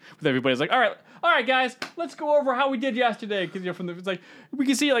meeting with everybody. It's like, all right, guys, let's go over how we did yesterday. Because it's like we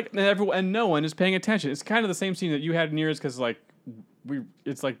can see like everyone and no one is paying attention. It's kind of the same scene that you had in yours because like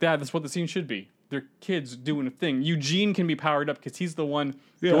it's like that. That's what the scene should be. They're kids doing a thing. Eugene can be powered up because he's the one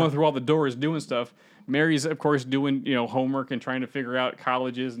going through all the doors doing stuff. Mary's, of course, doing homework and trying to figure out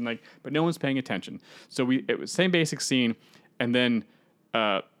colleges and but no one's paying attention. So it was same basic scene, and then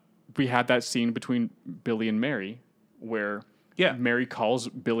we had that scene between Billy and Mary where Mary calls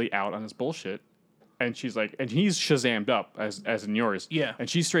Billy out on his bullshit, and she's like, and he's Shazammed up as in yours, and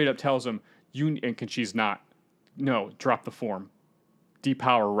she straight up tells him she's not, no, drop the form,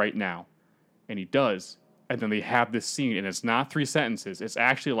 depower right now, and he does, and then they have this scene, and it's not 3 sentences, it's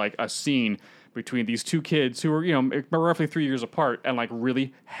actually like a scene between these two kids who are, roughly 3 years apart and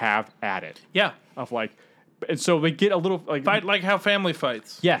really have at it. Yeah. And so they get a little Fight like how family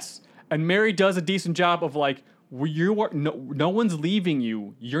fights. Yes. And Mary does a decent job of no one's leaving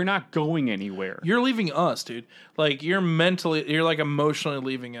you. You're not going anywhere. You're leaving us, dude. You're emotionally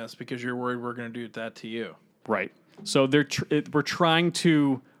leaving us because you're worried we're going to do that to you. Right. So we're trying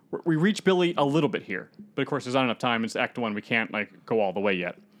to, we reach Billy a little bit here, but of course there's not enough time. It's Act 1. We can't go all the way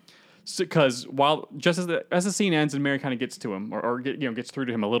yet. Because just as the scene ends and Mary kind of gets to him or gets through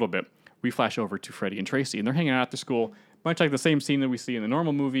to him a little bit, we flash over to Freddie and Tracy, and they're hanging out after school, much like the same scene that we see in the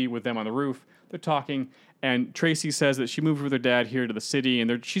normal movie with them on the roof. They're talking, and Tracy says that she moved with her dad here to the city,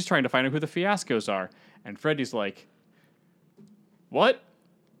 and she's trying to find out who the Fiascos are. And Freddie's like, "What?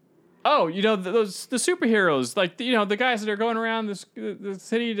 Oh, the superheroes, the guys that are going around the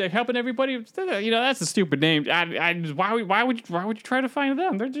city helping everybody. That's a stupid name. Why would you try to find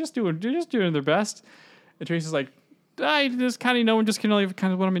them? They're just doing their best." And Tracy's like, "I just kind of know and just kind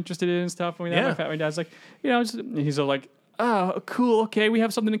of what I'm interested in and stuff." And my dad's like, he's all like, "Oh, cool, okay, we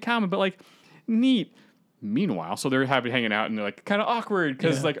have something in common, but neat." Meanwhile, so they're hanging out and they're kind of awkward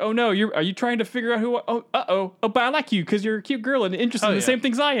because oh no, are you trying to figure out who? Oh, but I like you because you're a cute girl and interested in the same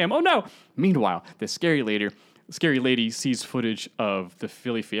things I am. Oh no. Meanwhile, the scary lady sees footage of the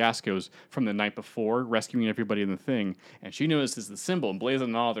Philly Fiascos from the night before rescuing everybody in the thing, and she notices the symbol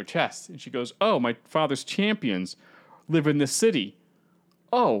emblazoned on all their chests, and she goes, "Oh, my father's champions live in this city.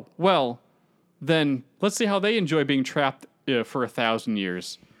 Oh, well, then let's see how they enjoy being trapped for 1,000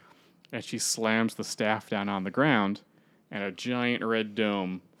 years." And she slams the staff down on the ground, and a giant red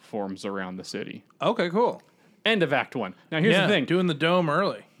dome forms around the city. Okay, cool. End of Act 1. Now, here's the thing. Doing the dome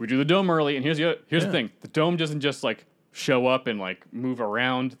early. We do the dome early, and here's the thing. The dome doesn't just, show up and, move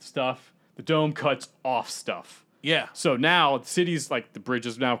around stuff. The dome cuts off stuff. Yeah. So now the city's like the bridge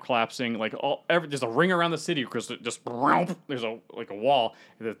is now collapsing. Like there's a ring around the city because just there's a wall.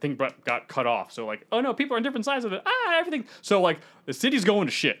 And the thing got cut off. So like, oh no, people are on different sides of it. Everything. So like the city's going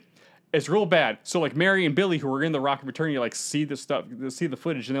to shit. It's real bad. So like Mary and Billy, who are in the Rock of Eternity, like see the stuff, they see the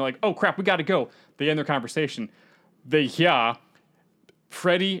footage, and they're like, "Oh crap, we got to go." They end their conversation.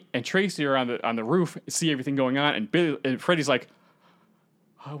 Freddie and Tracy are on the roof, see everything going on, and Freddie's like,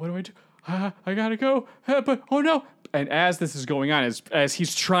 "What do I do? I gotta go, but oh no!" And as this is going on, as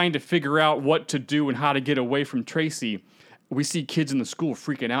he's trying to figure out what to do and how to get away from Tracy, we see kids in the school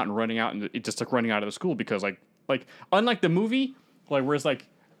freaking out and running out, and it just like running out of the school because like unlike the movie, like where it's like.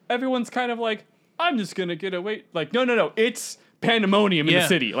 Everyone's kind of like, I'm just gonna get away. Like, no, it's pandemonium in the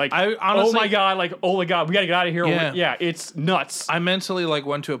city. Like, I honestly, oh my god, we gotta get out of here. Yeah. It's nuts. I mentally like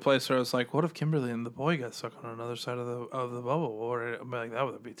went to a place where I was like, what if Kimberly and the boy got stuck on another side of the bubble? Or I'm like, that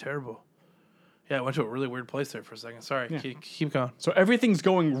would be terrible. Yeah, I went to a really weird place there for a second. Sorry, keep going. So everything's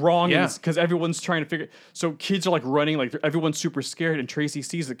going wrong because everyone's trying to figure. So kids are like running, like everyone's super scared, and Tracy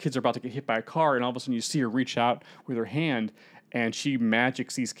sees that kids are about to get hit by a car, and all of a sudden you see her reach out with her hand. And she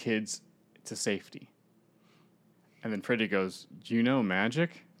magics these kids to safety. And then Freddie goes, "Do you know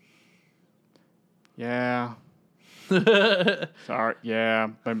magic?" "Yeah." "Sorry, yeah.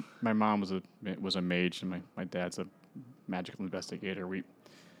 My mom was a mage, and my dad's a magical investigator.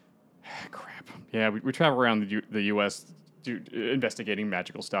 Crap. Yeah, we travel around the U.S. Investigating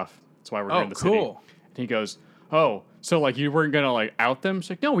magical stuff. That's why we're here in the city." And he goes, "Oh, so like you weren't gonna like out them?" She's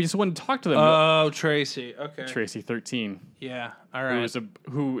like, "No, we just wanted to talk to them." Oh, Tracy. Okay. Tracy, 13. Yeah. All right.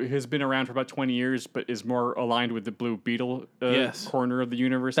 Who has been around for about 20 years, but is more aligned with the Blue Beetle corner of the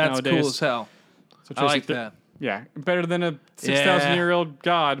universe nowadays. That's cool as hell. So I like that. Yeah, better than a 6,000-year-old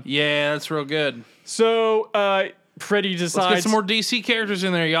god. Yeah, that's real good. So Freddy decides. Let's get some more DC characters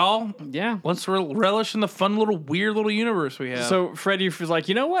in there, y'all. Yeah. Let's relish in the fun little weird little universe we have. So Freddy was like,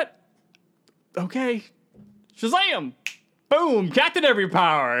 you know what? Okay. Shazam! Boom! Captain Every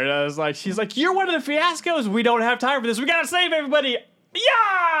Power. And I was like, she's like, you're one of the fiascos. We don't have time for this. We gotta save everybody.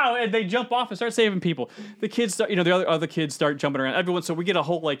 Yeah! And they jump off and start saving people. The kids start, the other kids start jumping around. Everyone, so we get a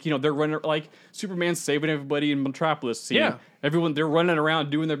whole they're running like Superman's saving everybody in Metropolis. Scene. Yeah. Everyone, they're running around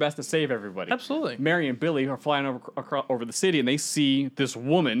doing their best to save everybody. Absolutely. Mary and Billy are flying over the city, and they see this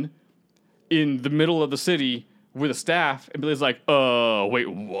woman in the middle of the city with a staff. And Billy's like, wait,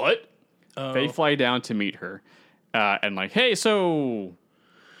 what? They fly down to meet her. And like, hey, so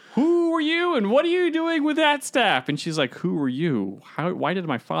who are you and what are you doing with that staff? And she's like, who are you? Why did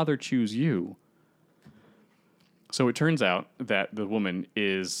my father choose you? So it turns out that the woman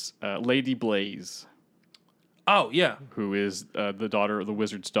is Lady Blaze. Oh, yeah. Who is the daughter of the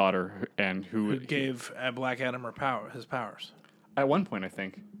wizard's daughter and who gave Black Adam his powers. At one point, I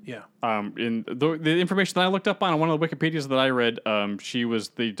think. Yeah. In the information that I looked up on one of the Wikipedias that I read, she was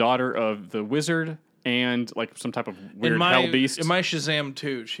the daughter of the wizard and like some type of weird hell beast. In my Shazam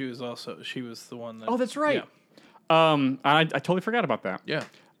 2, she was the one that... Oh, that's right. Yeah. I totally forgot about that. Yeah.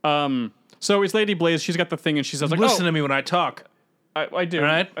 So it's Lady Blaze. She's got the thing, and she says like, "Listen to me when I talk." I do,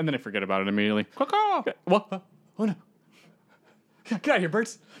 right? And then I forget about it immediately. Caw-caw. What? Oh no! Get out of here,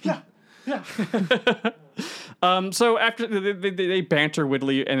 birds! Yeah. So after they banter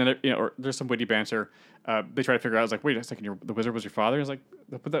wittily, and then or there's some witty banter. They try to figure out. I was like, wait a second, the wizard was your father? I was like,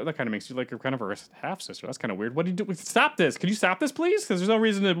 but that kind of makes you like kind of her half sister. That's kind of weird. What do you do? Stop this! Can you stop this, please? Because there's no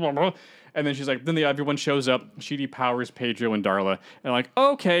reason to. Blah, blah. And then she's like, then everyone shows up. She depowers Pedro and Darla, and like,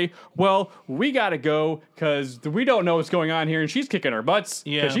 okay, well, we gotta go because we don't know what's going on here, and she's kicking our butts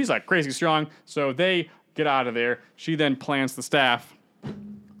because she's like crazy strong. So they get out of there. She then plants the staff.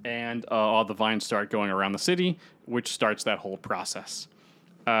 And all the vines start going around the city, which starts that whole process.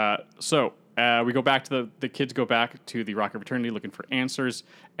 So we go back to the kids go back to the Rock of Eternity looking for answers.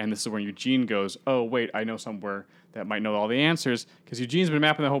 And this is where Eugene goes, oh, wait, I know somewhere that might know all the answers. Because Eugene's been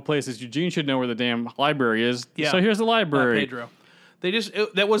mapping the whole place. Eugene should know where the damn library is. Yeah. So here's the library. Pedro.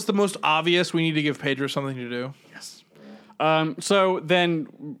 That was the most obvious. We need to give Pedro something to do. Yes. So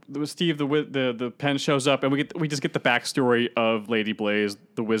then Steve, the pen shows up, and we just get the backstory of Lady Blaze,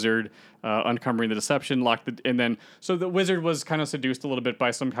 the wizard, uncovering the deception, so the wizard was kind of seduced a little bit by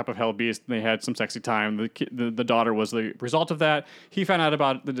some type of hell beast, and they had some sexy time. The daughter was the result of that. He found out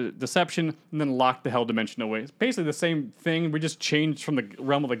about the deception, and then locked the hell dimension away. It's basically the same thing. We just changed from the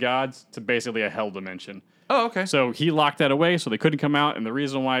realm of the gods to basically a hell dimension. Oh, okay. So he locked that away, so they couldn't come out, and the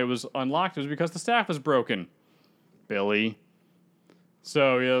reason why it was unlocked was because the staff was broken. Billy.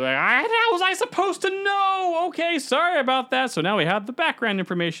 So you're like, how was I supposed to know? Okay, sorry about that. So now we have the background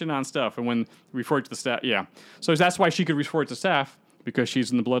information on stuff. And when we forge the staff, so that's why she could reforge the staff. because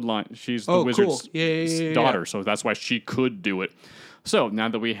she's in the bloodline. She's the Oh, wizard's cool. Yeah. daughter, so that's why she could do it. So now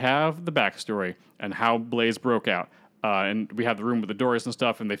that we have the backstory and how Blaze broke out, and we have the room with the doors and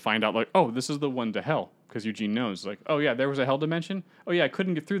stuff, and they find out like, oh, this is the one to hell, because Eugene knows like, oh yeah, there was a hell dimension. Oh yeah, I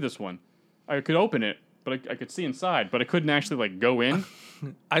couldn't get through this one. I could open it, but I could see inside, but I couldn't actually like go in.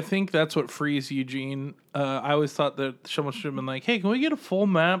 I think that's what frees Eugene. I always thought that someone should have been like, hey, can we get a full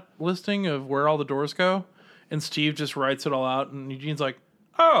map listing of where all the doors go? And Steve just writes it all out, and Eugene's like,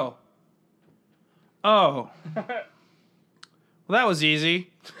 oh. Well, that was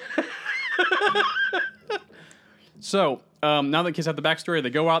easy. So now that kids have the backstory, they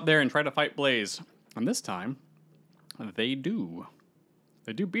go out there and try to fight Blaze. And this time, they do.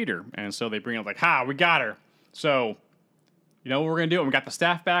 They do beat her. And so they bring up like, ha, we got her. So, you know what we're going to do? We got the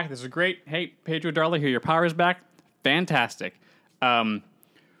staff back. This is great. Hey, Pedro Darla, here, your power is back. Fantastic. We're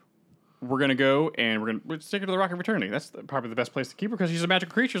going to go and we're take her to the Rock of Eternity. That's probably the best place to keep her because she's a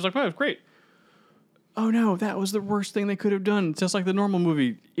magical creature. It's like, oh, great. Oh no, that was the worst thing they could have done. Just like the normal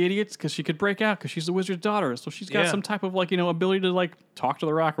movie, idiots, because she could break out because she's the wizard's daughter. So she's got some type of like, ability to like talk to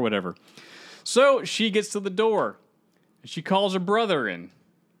the rock or whatever. So she gets to the door. And she calls her brother in.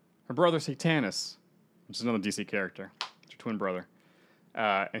 Her brother Satanus, which is another DC character. It's her twin brother.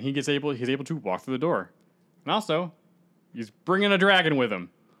 And he's able to walk through the door. And also, he's bringing a dragon with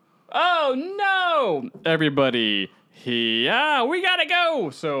him. Oh no! Everybody, we gotta go!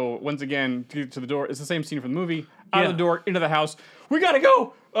 So, once again, to the door. It's the same scene from the movie. Out of the door, into the house. We gotta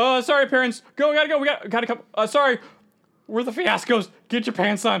go! Sorry, parents. We gotta go. We gotta come. Sorry. We're the Fiascos. Get your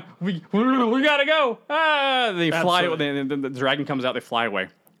pants on. We gotta go. They fly. The dragon comes out. They fly away.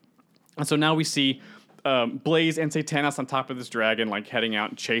 And so now we see Blaze and Satanas on top of this dragon, like heading out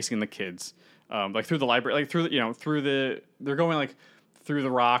and chasing the kids, like through the library, like they're going like through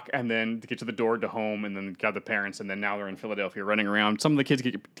the rock, and then to get to the door to home, and then got the parents, and then now they're in Philadelphia running around. Some of the kids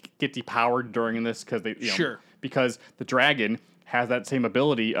get depowered during this because because the dragon has that same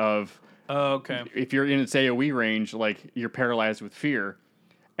ability of. Okay. If you're in its AoE range, like you're paralyzed with fear,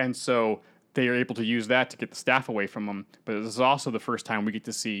 and so they are able to use that to get the staff away from them. But this is also the first time we get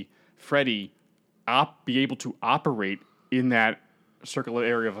to see Freddy be able to operate in that circular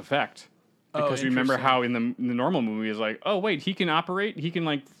area of effect. Because remember how in the normal movie is like, oh wait, he can operate, he can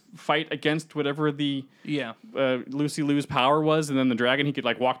like fight against whatever the Lucy Liu's power was, and then the dragon he could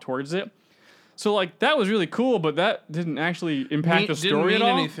like walk towards it. So like that was really cool, but that didn't actually impact the story at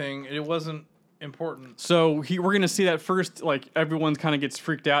all. Anything. It wasn't important. So we're gonna see that first. Like everyone kind of gets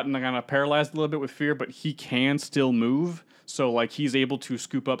freaked out and kind of paralyzed a little bit with fear, but he can still move. So like he's able to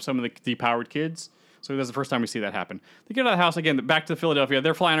scoop up some of the depowered kids. So that's the first time we see that happen. They get out of the house again, back to Philadelphia.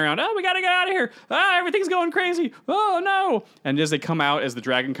 They're flying around. Oh, we gotta get out of here. Everything's going crazy. Oh no! And as they come out, as the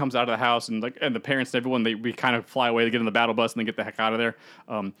dragon comes out of the house, and the parents and everyone, we kind of fly away. They get in the battle bus and they get the heck out of there.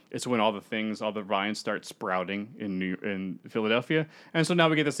 It's when all the vines start sprouting in Philadelphia. And so now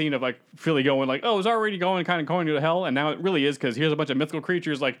we get the scene of like Philly going like, oh, it's already going to hell, and now it really is because here's a bunch of mythical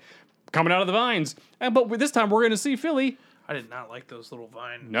creatures like coming out of the vines. But this time we're going to see Philly. I did not like those little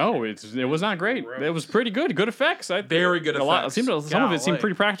vines. No, it was not great. It was pretty good. Good effects. Very good effects. Some of it seemed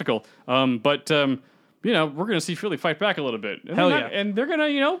pretty practical. But we're going to see Philly fight back a little bit. And and they're going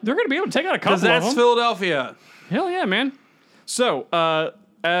to, they're going to be able to take out a couple of them. Because that's Philadelphia. Hell yeah, man. So,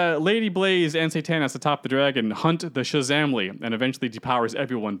 Lady Blaze and Satanas atop the dragon hunt the Shazamly and eventually depowers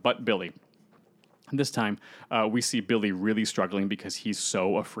everyone but Billy. This time, we see Billy really struggling because he's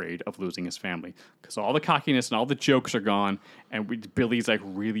so afraid of losing his family. Because all the cockiness and all the jokes are gone, and Billy's like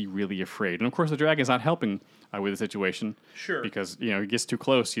really, really afraid. And of course, the dragon's not helping with the situation. Sure. Because he gets too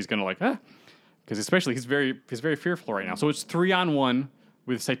close, he's gonna because especially he's very fearful right now. So it's 3-on-1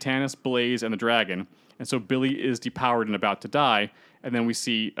 with Satanas, Blaze, and the dragon. And so Billy is depowered and about to die. And then we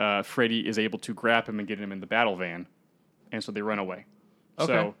see Freddy is able to grab him and get him in the battle van, and so they run away.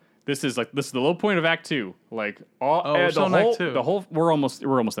 Okay. So. This is the low point of Act 2. Like we're almost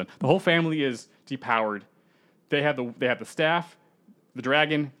done. The whole family is depowered. They have the staff, the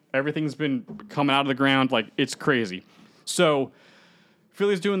dragon. Everything's been coming out of the ground. Like it's crazy. So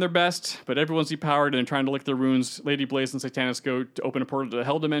Philly's doing their best, but everyone's depowered and trying to lick their wounds. Lady Blaze and Satanas go to open a portal to the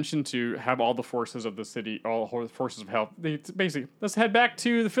Hell Dimension to have all the forces of the city, all the forces of hell. Let's head back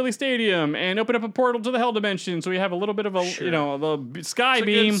to the Philly Stadium and open up a portal to the Hell Dimension. So we have a little bit of a sky it's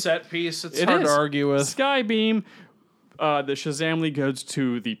beam. A good set piece. It's hard to argue with. Sky beam. The Shazamly goes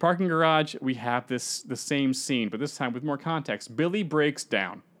to the parking garage. We have the same scene, but this time with more context. Billy breaks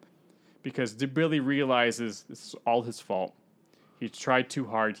down because Billy realizes this is all his fault. He tried too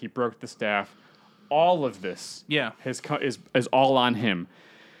hard. He broke the staff. All of this is all on him.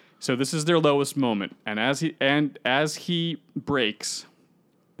 So this is their lowest moment, and as he breaks,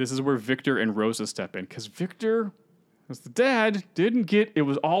 this is where Victor and Rosa step in, because Victor, as the dad, didn't get it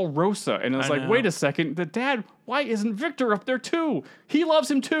was all Rosa, and I was like, wait a second, the dad, why isn't Victor up there too? He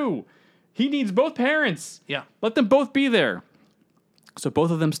loves him too. He needs both parents. Yeah. Let them both be there. So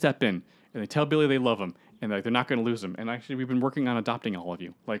both of them step in, and they tell Billy they love him, and like they're not going to lose him. And actually, we've been working on adopting all of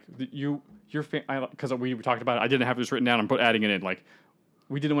you. Like because we talked about it. I didn't have this written down. I'm adding it in. Like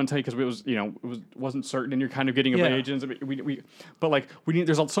we didn't want to tell you because it was wasn't certain, and you're kind of getting of age. And but like we need.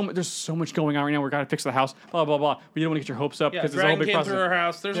 There's so much going on right now. We got to fix the house. Blah blah blah. We didn't want to get your hopes up because there's a whole big process. Through our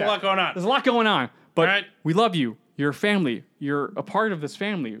house. There's a lot going on. There's a lot going on. But we love you. You're a family. You're a part of this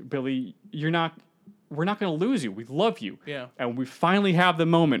family, Billy. We're not going to lose you. We love you. Yeah. And we finally have the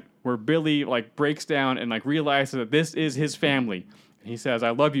moment where Billy like breaks down and like realizes that this is his family. And he says, "I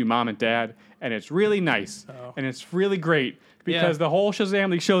love you, Mom and Dad." And it's really nice. Oh. And it's really great because the whole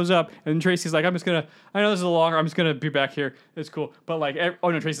Shazam League shows up and Tracy's like, I know this is a longer, I'm just going to be back here. It's cool. But like,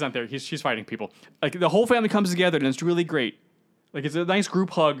 oh no, Tracy's not there. She's fighting people. Like the whole family comes together and it's really great. Like it's a nice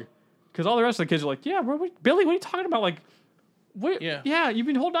group hug because all the rest of the kids are like, yeah, Billy, what are you talking about? Like, yeah, you've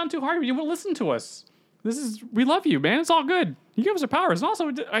been holding on too hard. You won't listen to us. We love you, man. It's all good. You give us our powers. And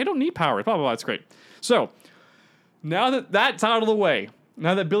also, I don't need powers. Blah, blah, blah. It's great. So, now that that's out of the way,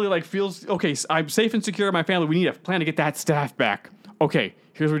 now that Billy like feels, okay, I'm safe and secure in my family, we need a plan to get that staff back. Okay,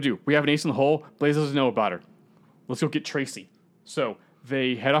 here's what we do. We have an ace in the hole. Blaze doesn't know about her. Let's go get Tracy. So,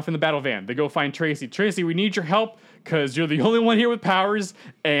 they head off in the battle van. They go find Tracy. Tracy, we need your help because you're the only one here with powers.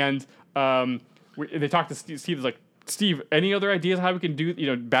 And they talk to Steve. Steve's like, Steve, any other ideas how we can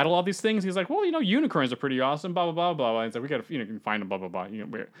do, battle all these things? He's like, well, unicorns are pretty awesome, blah, blah, blah, blah, blah. And so we got to, can find them, blah, blah, blah.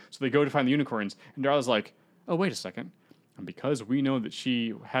 So they go to find the unicorns, and Darla's like, oh, wait a second. And because we know that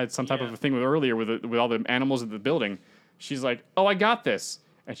she had some type of a thing earlier with all the animals in the building, she's like, oh, I got this.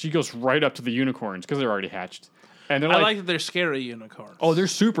 And she goes right up to the unicorns because they're already hatched. And they're I like that they're scary unicorns. Oh, they're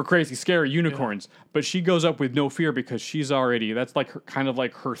super crazy, scary unicorns. Yeah. But she goes up with no fear because she's already, that's like kind of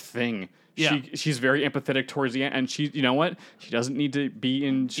like her thing. Yeah. She's very empathetic towards the end, and she, you know what? She doesn't need to be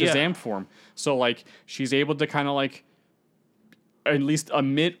in Shazam form. So, like, she's able to kind of, like, at least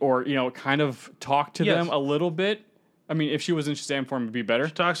admit or, kind of talk to them a little bit. I mean, if she was in Shazam form, it'd be better.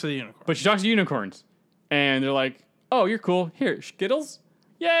 She talks to the unicorns. But she talks to unicorns. And they're like, oh, you're cool. Here, Skittles?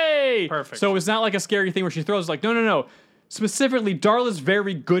 Yay! Perfect. So it's not like a scary thing where she throws, like, no. Specifically, Darla's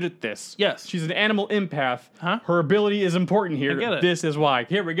very good at this. Yes. She's an animal empath. Huh? Her ability is important here. I get it. This is why.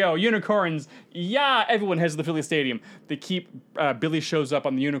 Here we go. Unicorns. Yeah, everyone heads to the Philly Stadium. They keep, Billy shows up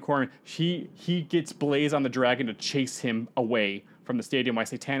on the unicorn. He gets Blaze on the dragon to chase him away from the stadium while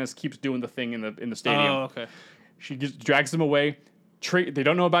Satanus keeps doing the thing in the stadium. Oh, okay. She drags him away. They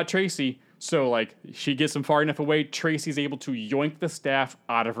don't know about Tracy, so, like, she gets him far enough away. Tracy's able to yoink the staff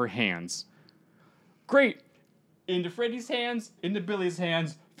out of her hands. Great. Into Freddy's hands, into Billy's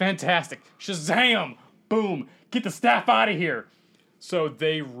hands. Fantastic. Shazam! Boom. Get the staff out of here. So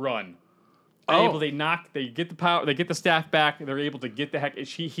they run. They get the power, they get the staff back, they're able to get the heck.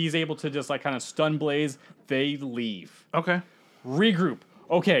 He's able to just like kind of stun Blaze. They leave. Okay. Regroup.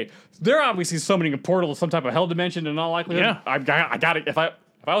 Okay. They're obviously summoning a portal to some type of hell dimension in all likelihood. Yeah. I got it. If I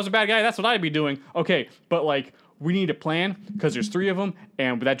was a bad guy, that's what I'd be doing. Okay, but like we need a plan because there's 3 of them,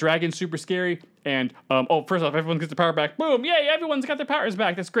 and that dragon's super scary. And first off, everyone gets their power back. Boom! Yay! Everyone's got their powers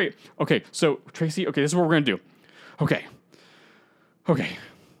back. That's great. Okay, so Tracy. Okay, this is what we're gonna do. Okay.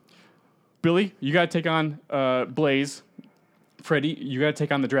 Billy, you gotta take on Blaze. Freddy, you gotta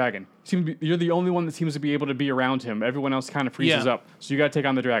take on the dragon. You're the only one that seems to be able to be around him. Everyone else kind of freezes up. So you gotta take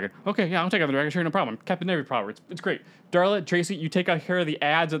on the dragon. Okay, yeah, I'll take on the dragon. Sure, no problem. Captain Every Power. It's great. Darla, Tracy, you take care of the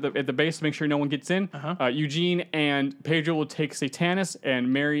ads at the base to make sure no one gets in. Eugene and Pedro will take Satanus,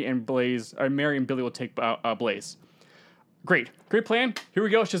 and Mary and Billy will take Blaze. Great plan. Here we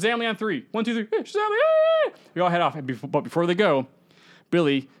go. Shazam on 3. 1, 2, 3. Shazam! We all head off. But before they go,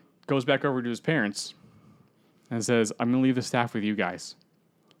 Billy goes back over to his parents and says, I'm going to leave the staff with you guys.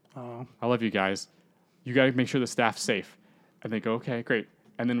 Oh. I love you guys. You got to make sure the staff's safe. And they go, okay, great.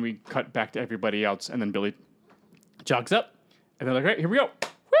 And then we cut back to everybody else. And then Billy jogs up. And they're like, great, here we go.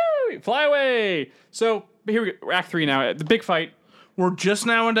 Woo! Fly away. So here we go. Act 3 now. The big fight. We're just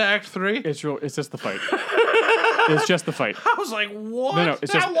now into Act 3? It's just the fight. It's just the fight. I was like, what? No,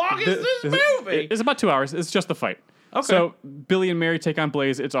 it's How long is this movie? It's about 2 hours. It's just the fight. Okay. So Billy and Mary take on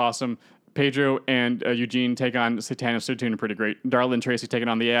Blaze. It's awesome. Pedro and Eugene take on Satanus. They're doing pretty great. Darla and Tracy taking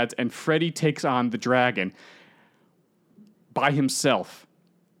on the ads. And Freddy takes on the dragon by himself.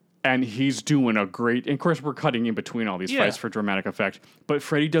 And he's doing a great... And of course, we're cutting in between all these fights for dramatic effect. But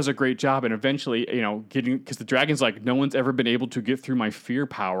Freddy does a great job, and eventually, getting... Because the dragon's like, no one's ever been able to get through my fear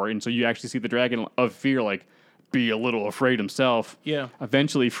power. And so you actually see the dragon of fear, like, be a little afraid himself. Yeah.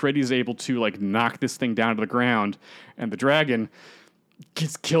 Eventually, Freddy's able to, like, knock this thing down to the ground, and the dragon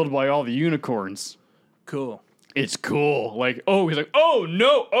gets killed by all the unicorns. Cool. It's cool. Like, oh, he's like, oh,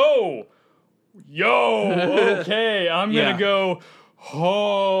 no, oh, yo, okay, I'm going to go...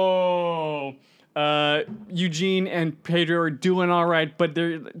 Oh, Eugene and Pedro are doing all right, but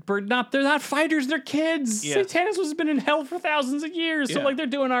they're not fighters. They're kids. Yeah. Satanus has been in hell for thousands of years, so like they're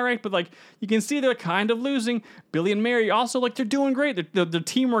doing all right. But like you can see they're kind of losing. Billy and Mary also like they're doing great. Their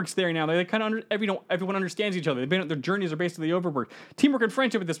teamwork's there now. They kind of everyone understands each other. Their journeys are basically over. Teamwork and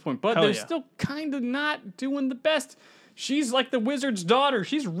friendship at this point, but they're still kind of not doing the best. She's like the wizard's daughter.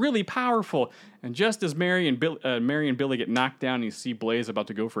 She's really powerful. And just as Mary and Billy get knocked down and you see Blaze about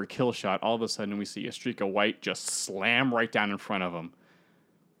to go for a kill shot, all of a sudden we see a streak of white just slam right down in front of him.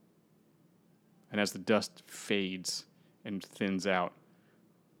 And as the dust fades and thins out,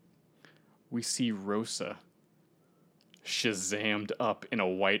 we see Rosa Shazammed up in a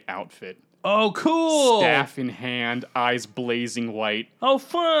white outfit. Oh, cool. Staff in hand, eyes blazing white. Oh,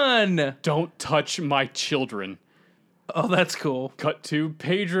 fun. Don't touch my children. Oh, that's cool. Cut to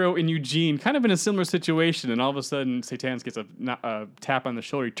Pedro and Eugene, kind of in a similar situation, and all of a sudden, Satanus gets a tap on the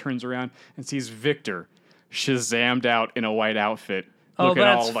shoulder. He turns around and sees Victor Shazammed out in a white outfit, looking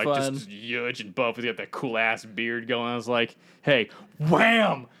that's all like fun. just huge and buff. He's got that cool ass beard going. I was like, "Hey,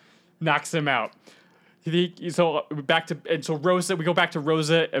 wham!" Knocks him out. So Rosa, we go back to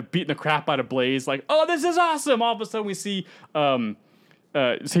Rosa beating the crap out of Blaze. Like, oh, this is awesome! All of a sudden, we see.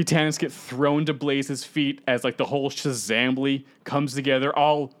 Satanus get thrown to Blaze's feet as like the whole Shazambly comes together.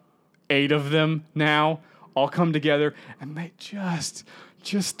 All 8 of them now all come together and they just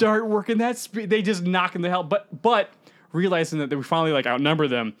start working that speed. They just knock in the hell. But realizing that we finally like outnumber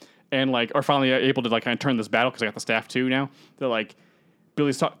them and like are finally able to like kind of turn this battle because I got the staff too now. They're like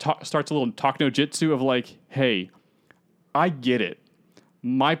Billy starts a little talk no jitsu of like, hey, I get it.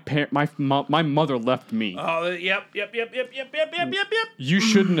 My mother left me. Oh, yep. You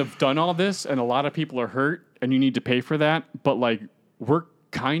shouldn't have done all this, and a lot of people are hurt, and you need to pay for that. But like, we're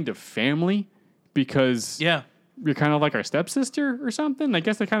kind of family because you're kind of like our stepsister or something. I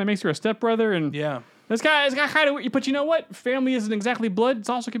guess that kind of makes her a stepbrother, and this guy kind of. But you know what? Family isn't exactly blood. It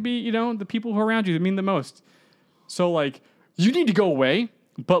also could be the people who are around you that mean the most. So like, you need to go away,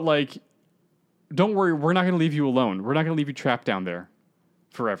 but like, don't worry, we're not going to leave you alone. We're not going to leave you trapped down there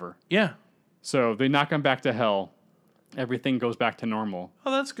forever. Yeah. So they knock him back to hell. Everything goes back to normal.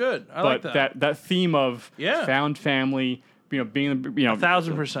 Oh, that's good. I like that. That theme of found family, being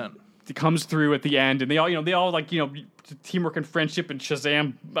 1,000%. It comes through at the end, and they all like teamwork and friendship and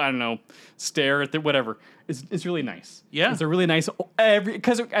Shazam. I don't know, stare at whatever. It's really nice. Yeah, it's a really nice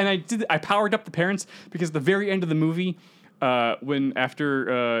I powered up the parents because the very end of the movie, when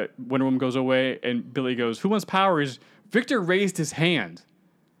after Wonder Woman goes away and Billy goes, "Who wants powers?" Victor raised his hand.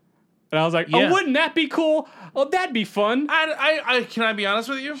 And I was like, oh, wouldn't that be cool? Oh, that'd be fun. I can I be honest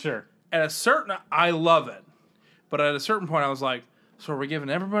with you? Sure. I love it. But at a certain point, I was like, so are we giving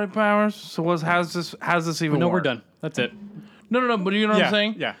everybody powers? So how's this even No, work? we're done. That's it. No, but you know what I'm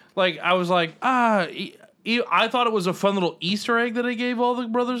saying? Yeah. Like, I was like, I thought it was a fun little Easter egg that I gave all the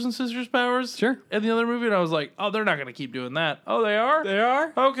brothers and sisters powers. Sure. In the other movie, and I was like, oh, they're not going to keep doing that. Oh, they are? They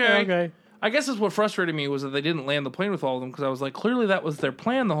are? Okay. I guess that's what frustrated me was that they didn't land the plane with all of them because I was like, clearly that was their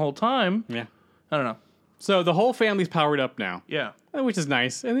plan the whole time. Yeah. I don't know. So the whole family's powered up now. Yeah. Which is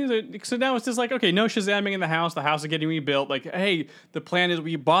nice. And so now it's just like, okay, no Shazamming in the house. The house is getting rebuilt. Like, hey, the plan is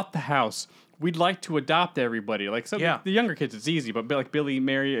we bought the house. We'd like to adopt everybody. Like, so the younger kids, it's easy. But like Billy,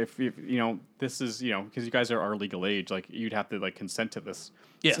 Mary, if this is, because you guys are our legal age, like you'd have to like consent to this.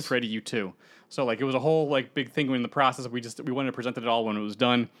 Yes. It's Freddie, you too. So like it was a whole like big thing in the process. We wanted to present it all when it was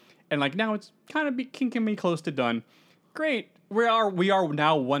done. And like now it's kind of can be close to done. Great. We are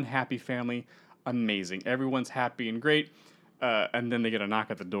now one happy family. Amazing. Everyone's happy and great. And then they get a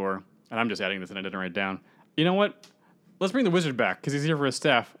knock at the door. And I'm just adding this and I didn't write it down. You know what? Let's bring the wizard back because he's here for his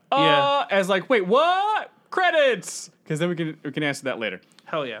staff. Yeah. As like, wait, what? Credits! Because then we can answer that later.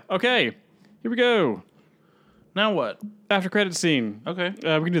 Hell yeah. Okay. Here we go. Now what? After credit scene. Okay.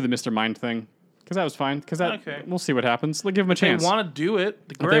 We can do the Mr. Mind thing. because that was fine. Because Okay. we'll see what happens. We'll give them a They chance. want to do it.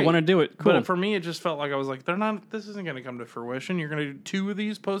 If Great. they want to do it, cool. But for me, it just felt like I was like, they're not. This isn't going to come to fruition. You're going to do 2 of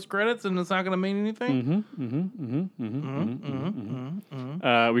these post credits, and it's not going to mean anything.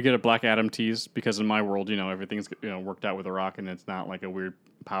 We get a Black Adam tease because in my world, everything's worked out with The Rock, and it's not like a weird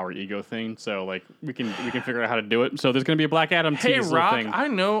power ego thing. So like we can figure out how to do it. So there's going to be a Black Adam Hey, tease Rock, thing. I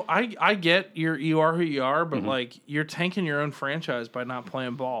know, I get you are who you are, but like you're tanking your own franchise by not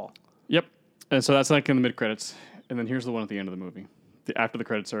playing ball. Yep. And so that's like in the mid credits, and then here's the one at the end of the movie. After the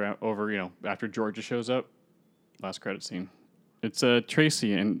credits are over, after Georgia shows up, last credit scene. It's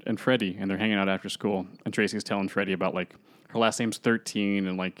Tracy and Freddie, and they're hanging out after school, and Tracy's telling Freddie about like her last name's 13,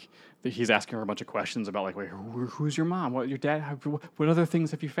 and like he's asking her a bunch of questions about like, wait, who's your mom? What your dad? What other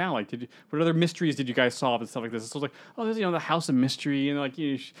things have you found? Like, what other mysteries did you guys solve and stuff like this? So it's like, oh, there's the house of mystery, and like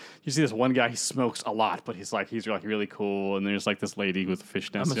you see this one guy, he smokes a lot, but he's like really cool, and there's like this lady with a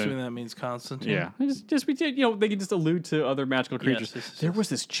fish nest. I'm assuming that means Constantine. Yeah, just we did. They can just allude to other magical creatures. Yes. There was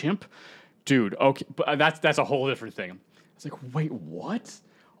this chimp, dude. Okay, but that's a whole different thing. It's like, wait, what?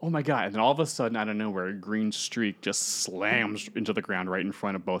 Oh my god! And then all of a sudden, out of nowhere, a green streak just slams into the ground right in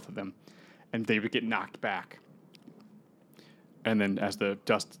front of both of them, and they would get knocked back. And then, as the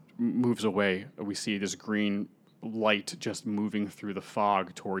dust moves away, we see this green light just moving through the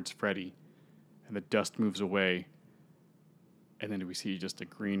fog towards Freddy, and the dust moves away. And then we see just a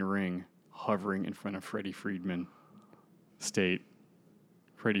green ring hovering in front of Freddie Freeman. State,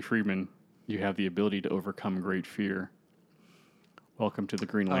 Freddie Freeman, you have the ability to overcome great fear. Welcome to the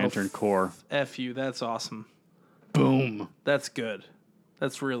Green Lantern Corps. F you, that's awesome. Boom. That's good.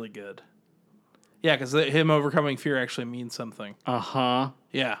 That's really good. Yeah, because him overcoming fear actually means something. Uh-huh.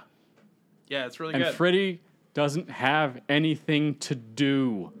 Yeah. Yeah, it's really And good. Freddie doesn't have anything to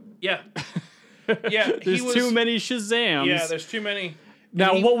do. Yeah. Yeah, There's too many Shazams. Yeah, there's too many.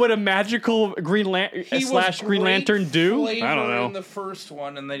 Now, what would a magical Green Green Lantern do? I don't know. In the first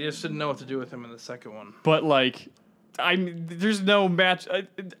one, and they just didn't know what to do with him in the second one. But like, there's no match.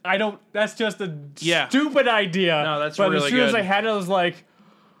 I don't. That's just a Yeah. stupid idea. No, that's but really as soon as good. I had it, I was like,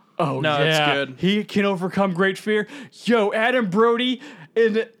 oh No, yeah, that's good. He can overcome great fear. Yo, Adam Brody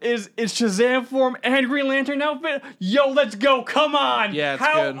is Shazam form and Green Lantern outfit. Yo, let's go! Come on! Yeah, it's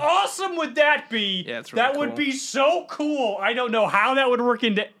how good. awesome would that be? Yeah, it's really that would cool. be so cool. I don't know how that would work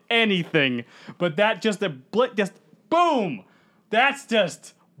into anything, but that just just boom. That's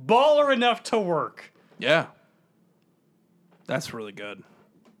just baller enough to work. Yeah. That's really good.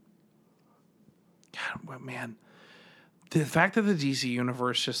 God, well, man. The fact that the DC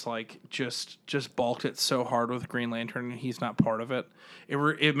universe just balked it so hard with Green Lantern and he's not part of it,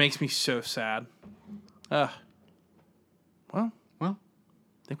 it makes me so sad. Well, Well, I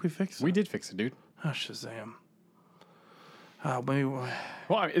think we fixed it. we did fix it, dude. Oh, Shazam. Maybe. Well,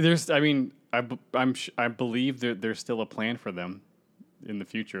 I believe there's still a plan for them in the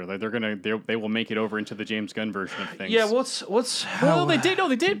future. Like they will make it over into the James Gunn version of things. Yeah. What's? Well, they did. No,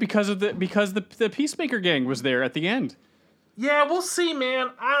 they did because the Peacemaker gang was there at the end. Yeah, we'll see,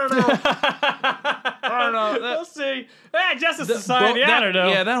 man. I don't know. I don't know. We'll see. Justice Society. I don't know.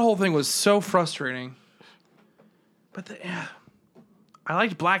 Yeah, that whole thing was so frustrating. But I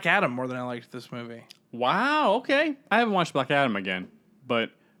liked Black Adam more than I liked this movie. Wow. Okay. I haven't watched Black Adam again, but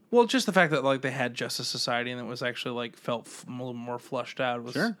Well, just the fact that like they had Justice Society and it was actually like felt a little more flushed out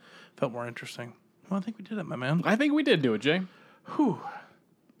felt more interesting. Well, I think we did it, my man. I think we did do it, Jay. Whew.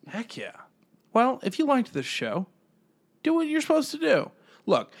 Heck yeah. Well, if you liked this show, do what you're supposed to do.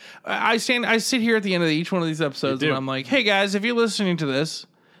 Look, I sit here at the end of each one of these episodes and I'm like, hey guys, if you're listening to this,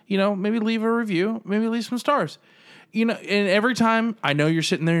 maybe leave a review, maybe leave some stars. And every time I know you're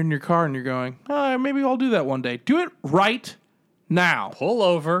sitting there in your car and you're going, oh, maybe I'll do that one day. Do it right now. Pull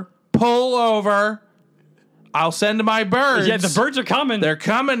over. I'll send my birds. Yeah, the birds are coming. They're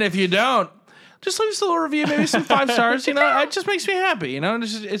coming if you don't. Just leave us a little review, maybe some 5 stars. It just makes me happy.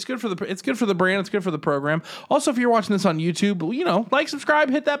 It's good for the brand. It's good for the program. Also, if you're watching this on YouTube, like, subscribe,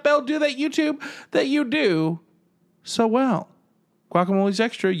 hit that bell, do that YouTube that you do so well. Guacamole's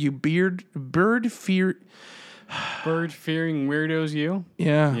extra. You bird fearing weirdos. You.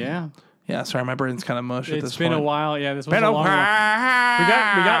 Yeah. Yeah. Sorry, my brain's kind of mush at this point. It's been a while. Yeah, this was a long one. We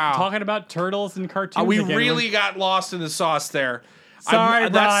got talking about turtles and cartoons. We again. really got lost in the sauce there. Sorry,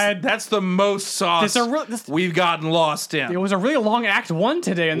 Brian. That's the most sauce we've gotten lost in. It was a really long Act 1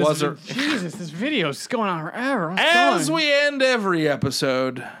 today. And Was it? Jesus, this video is going on forever. As we end every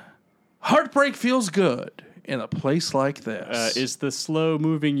episode, heartbreak feels good in a place like this. Is the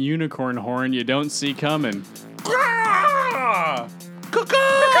slow-moving unicorn horn you don't see coming. Caw!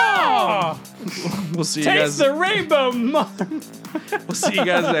 Caw-caw! We'll see you Taste guys. the rainbow. We'll see you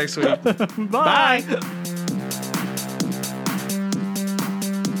guys next week. Bye.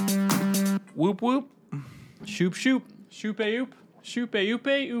 Whoop whoop. Shoop shoop. Shoop a oop. Shoop a oop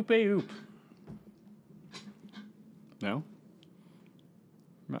a oop a oop. No?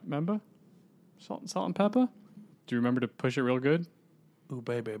 Remember? Salt and pepper? Do you remember to push it real good? Ooh,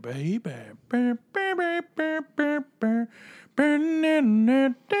 baby, baby.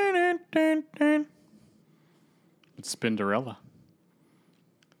 It's Spinderella,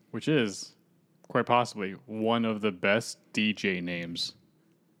 which is quite possibly one of the best DJ names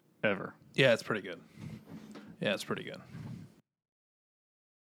ever. Yeah, it's pretty good. Yeah, it's pretty good.